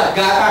sinususo nila?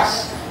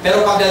 Gatas.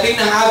 Pero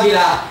pagdating ng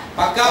agila,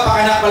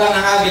 pagkapakanak pa lang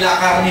ng agila,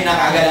 karne na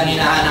kagad ang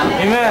hinahanap.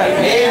 Amen.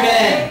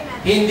 Amen.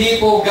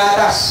 Hindi po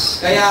gatas.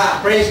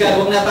 Kaya, praise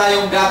God, huwag na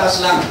tayong gatas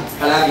lang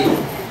palagi.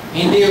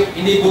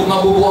 Hindi po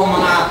mabubuo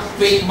ang mga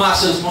fake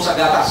muscles mo sa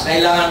gatas.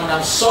 Kailangan mo ng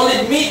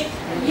solid meat.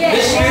 Yes.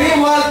 The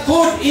spiritual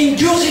food in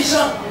due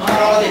season, mga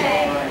kapatid.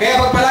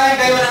 Kaya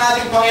pagpalain kayo ng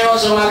ating Panginoon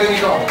sa umaga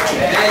nito.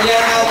 Kaya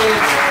yan natin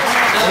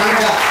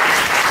natanggap.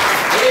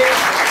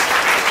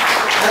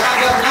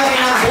 Natanggap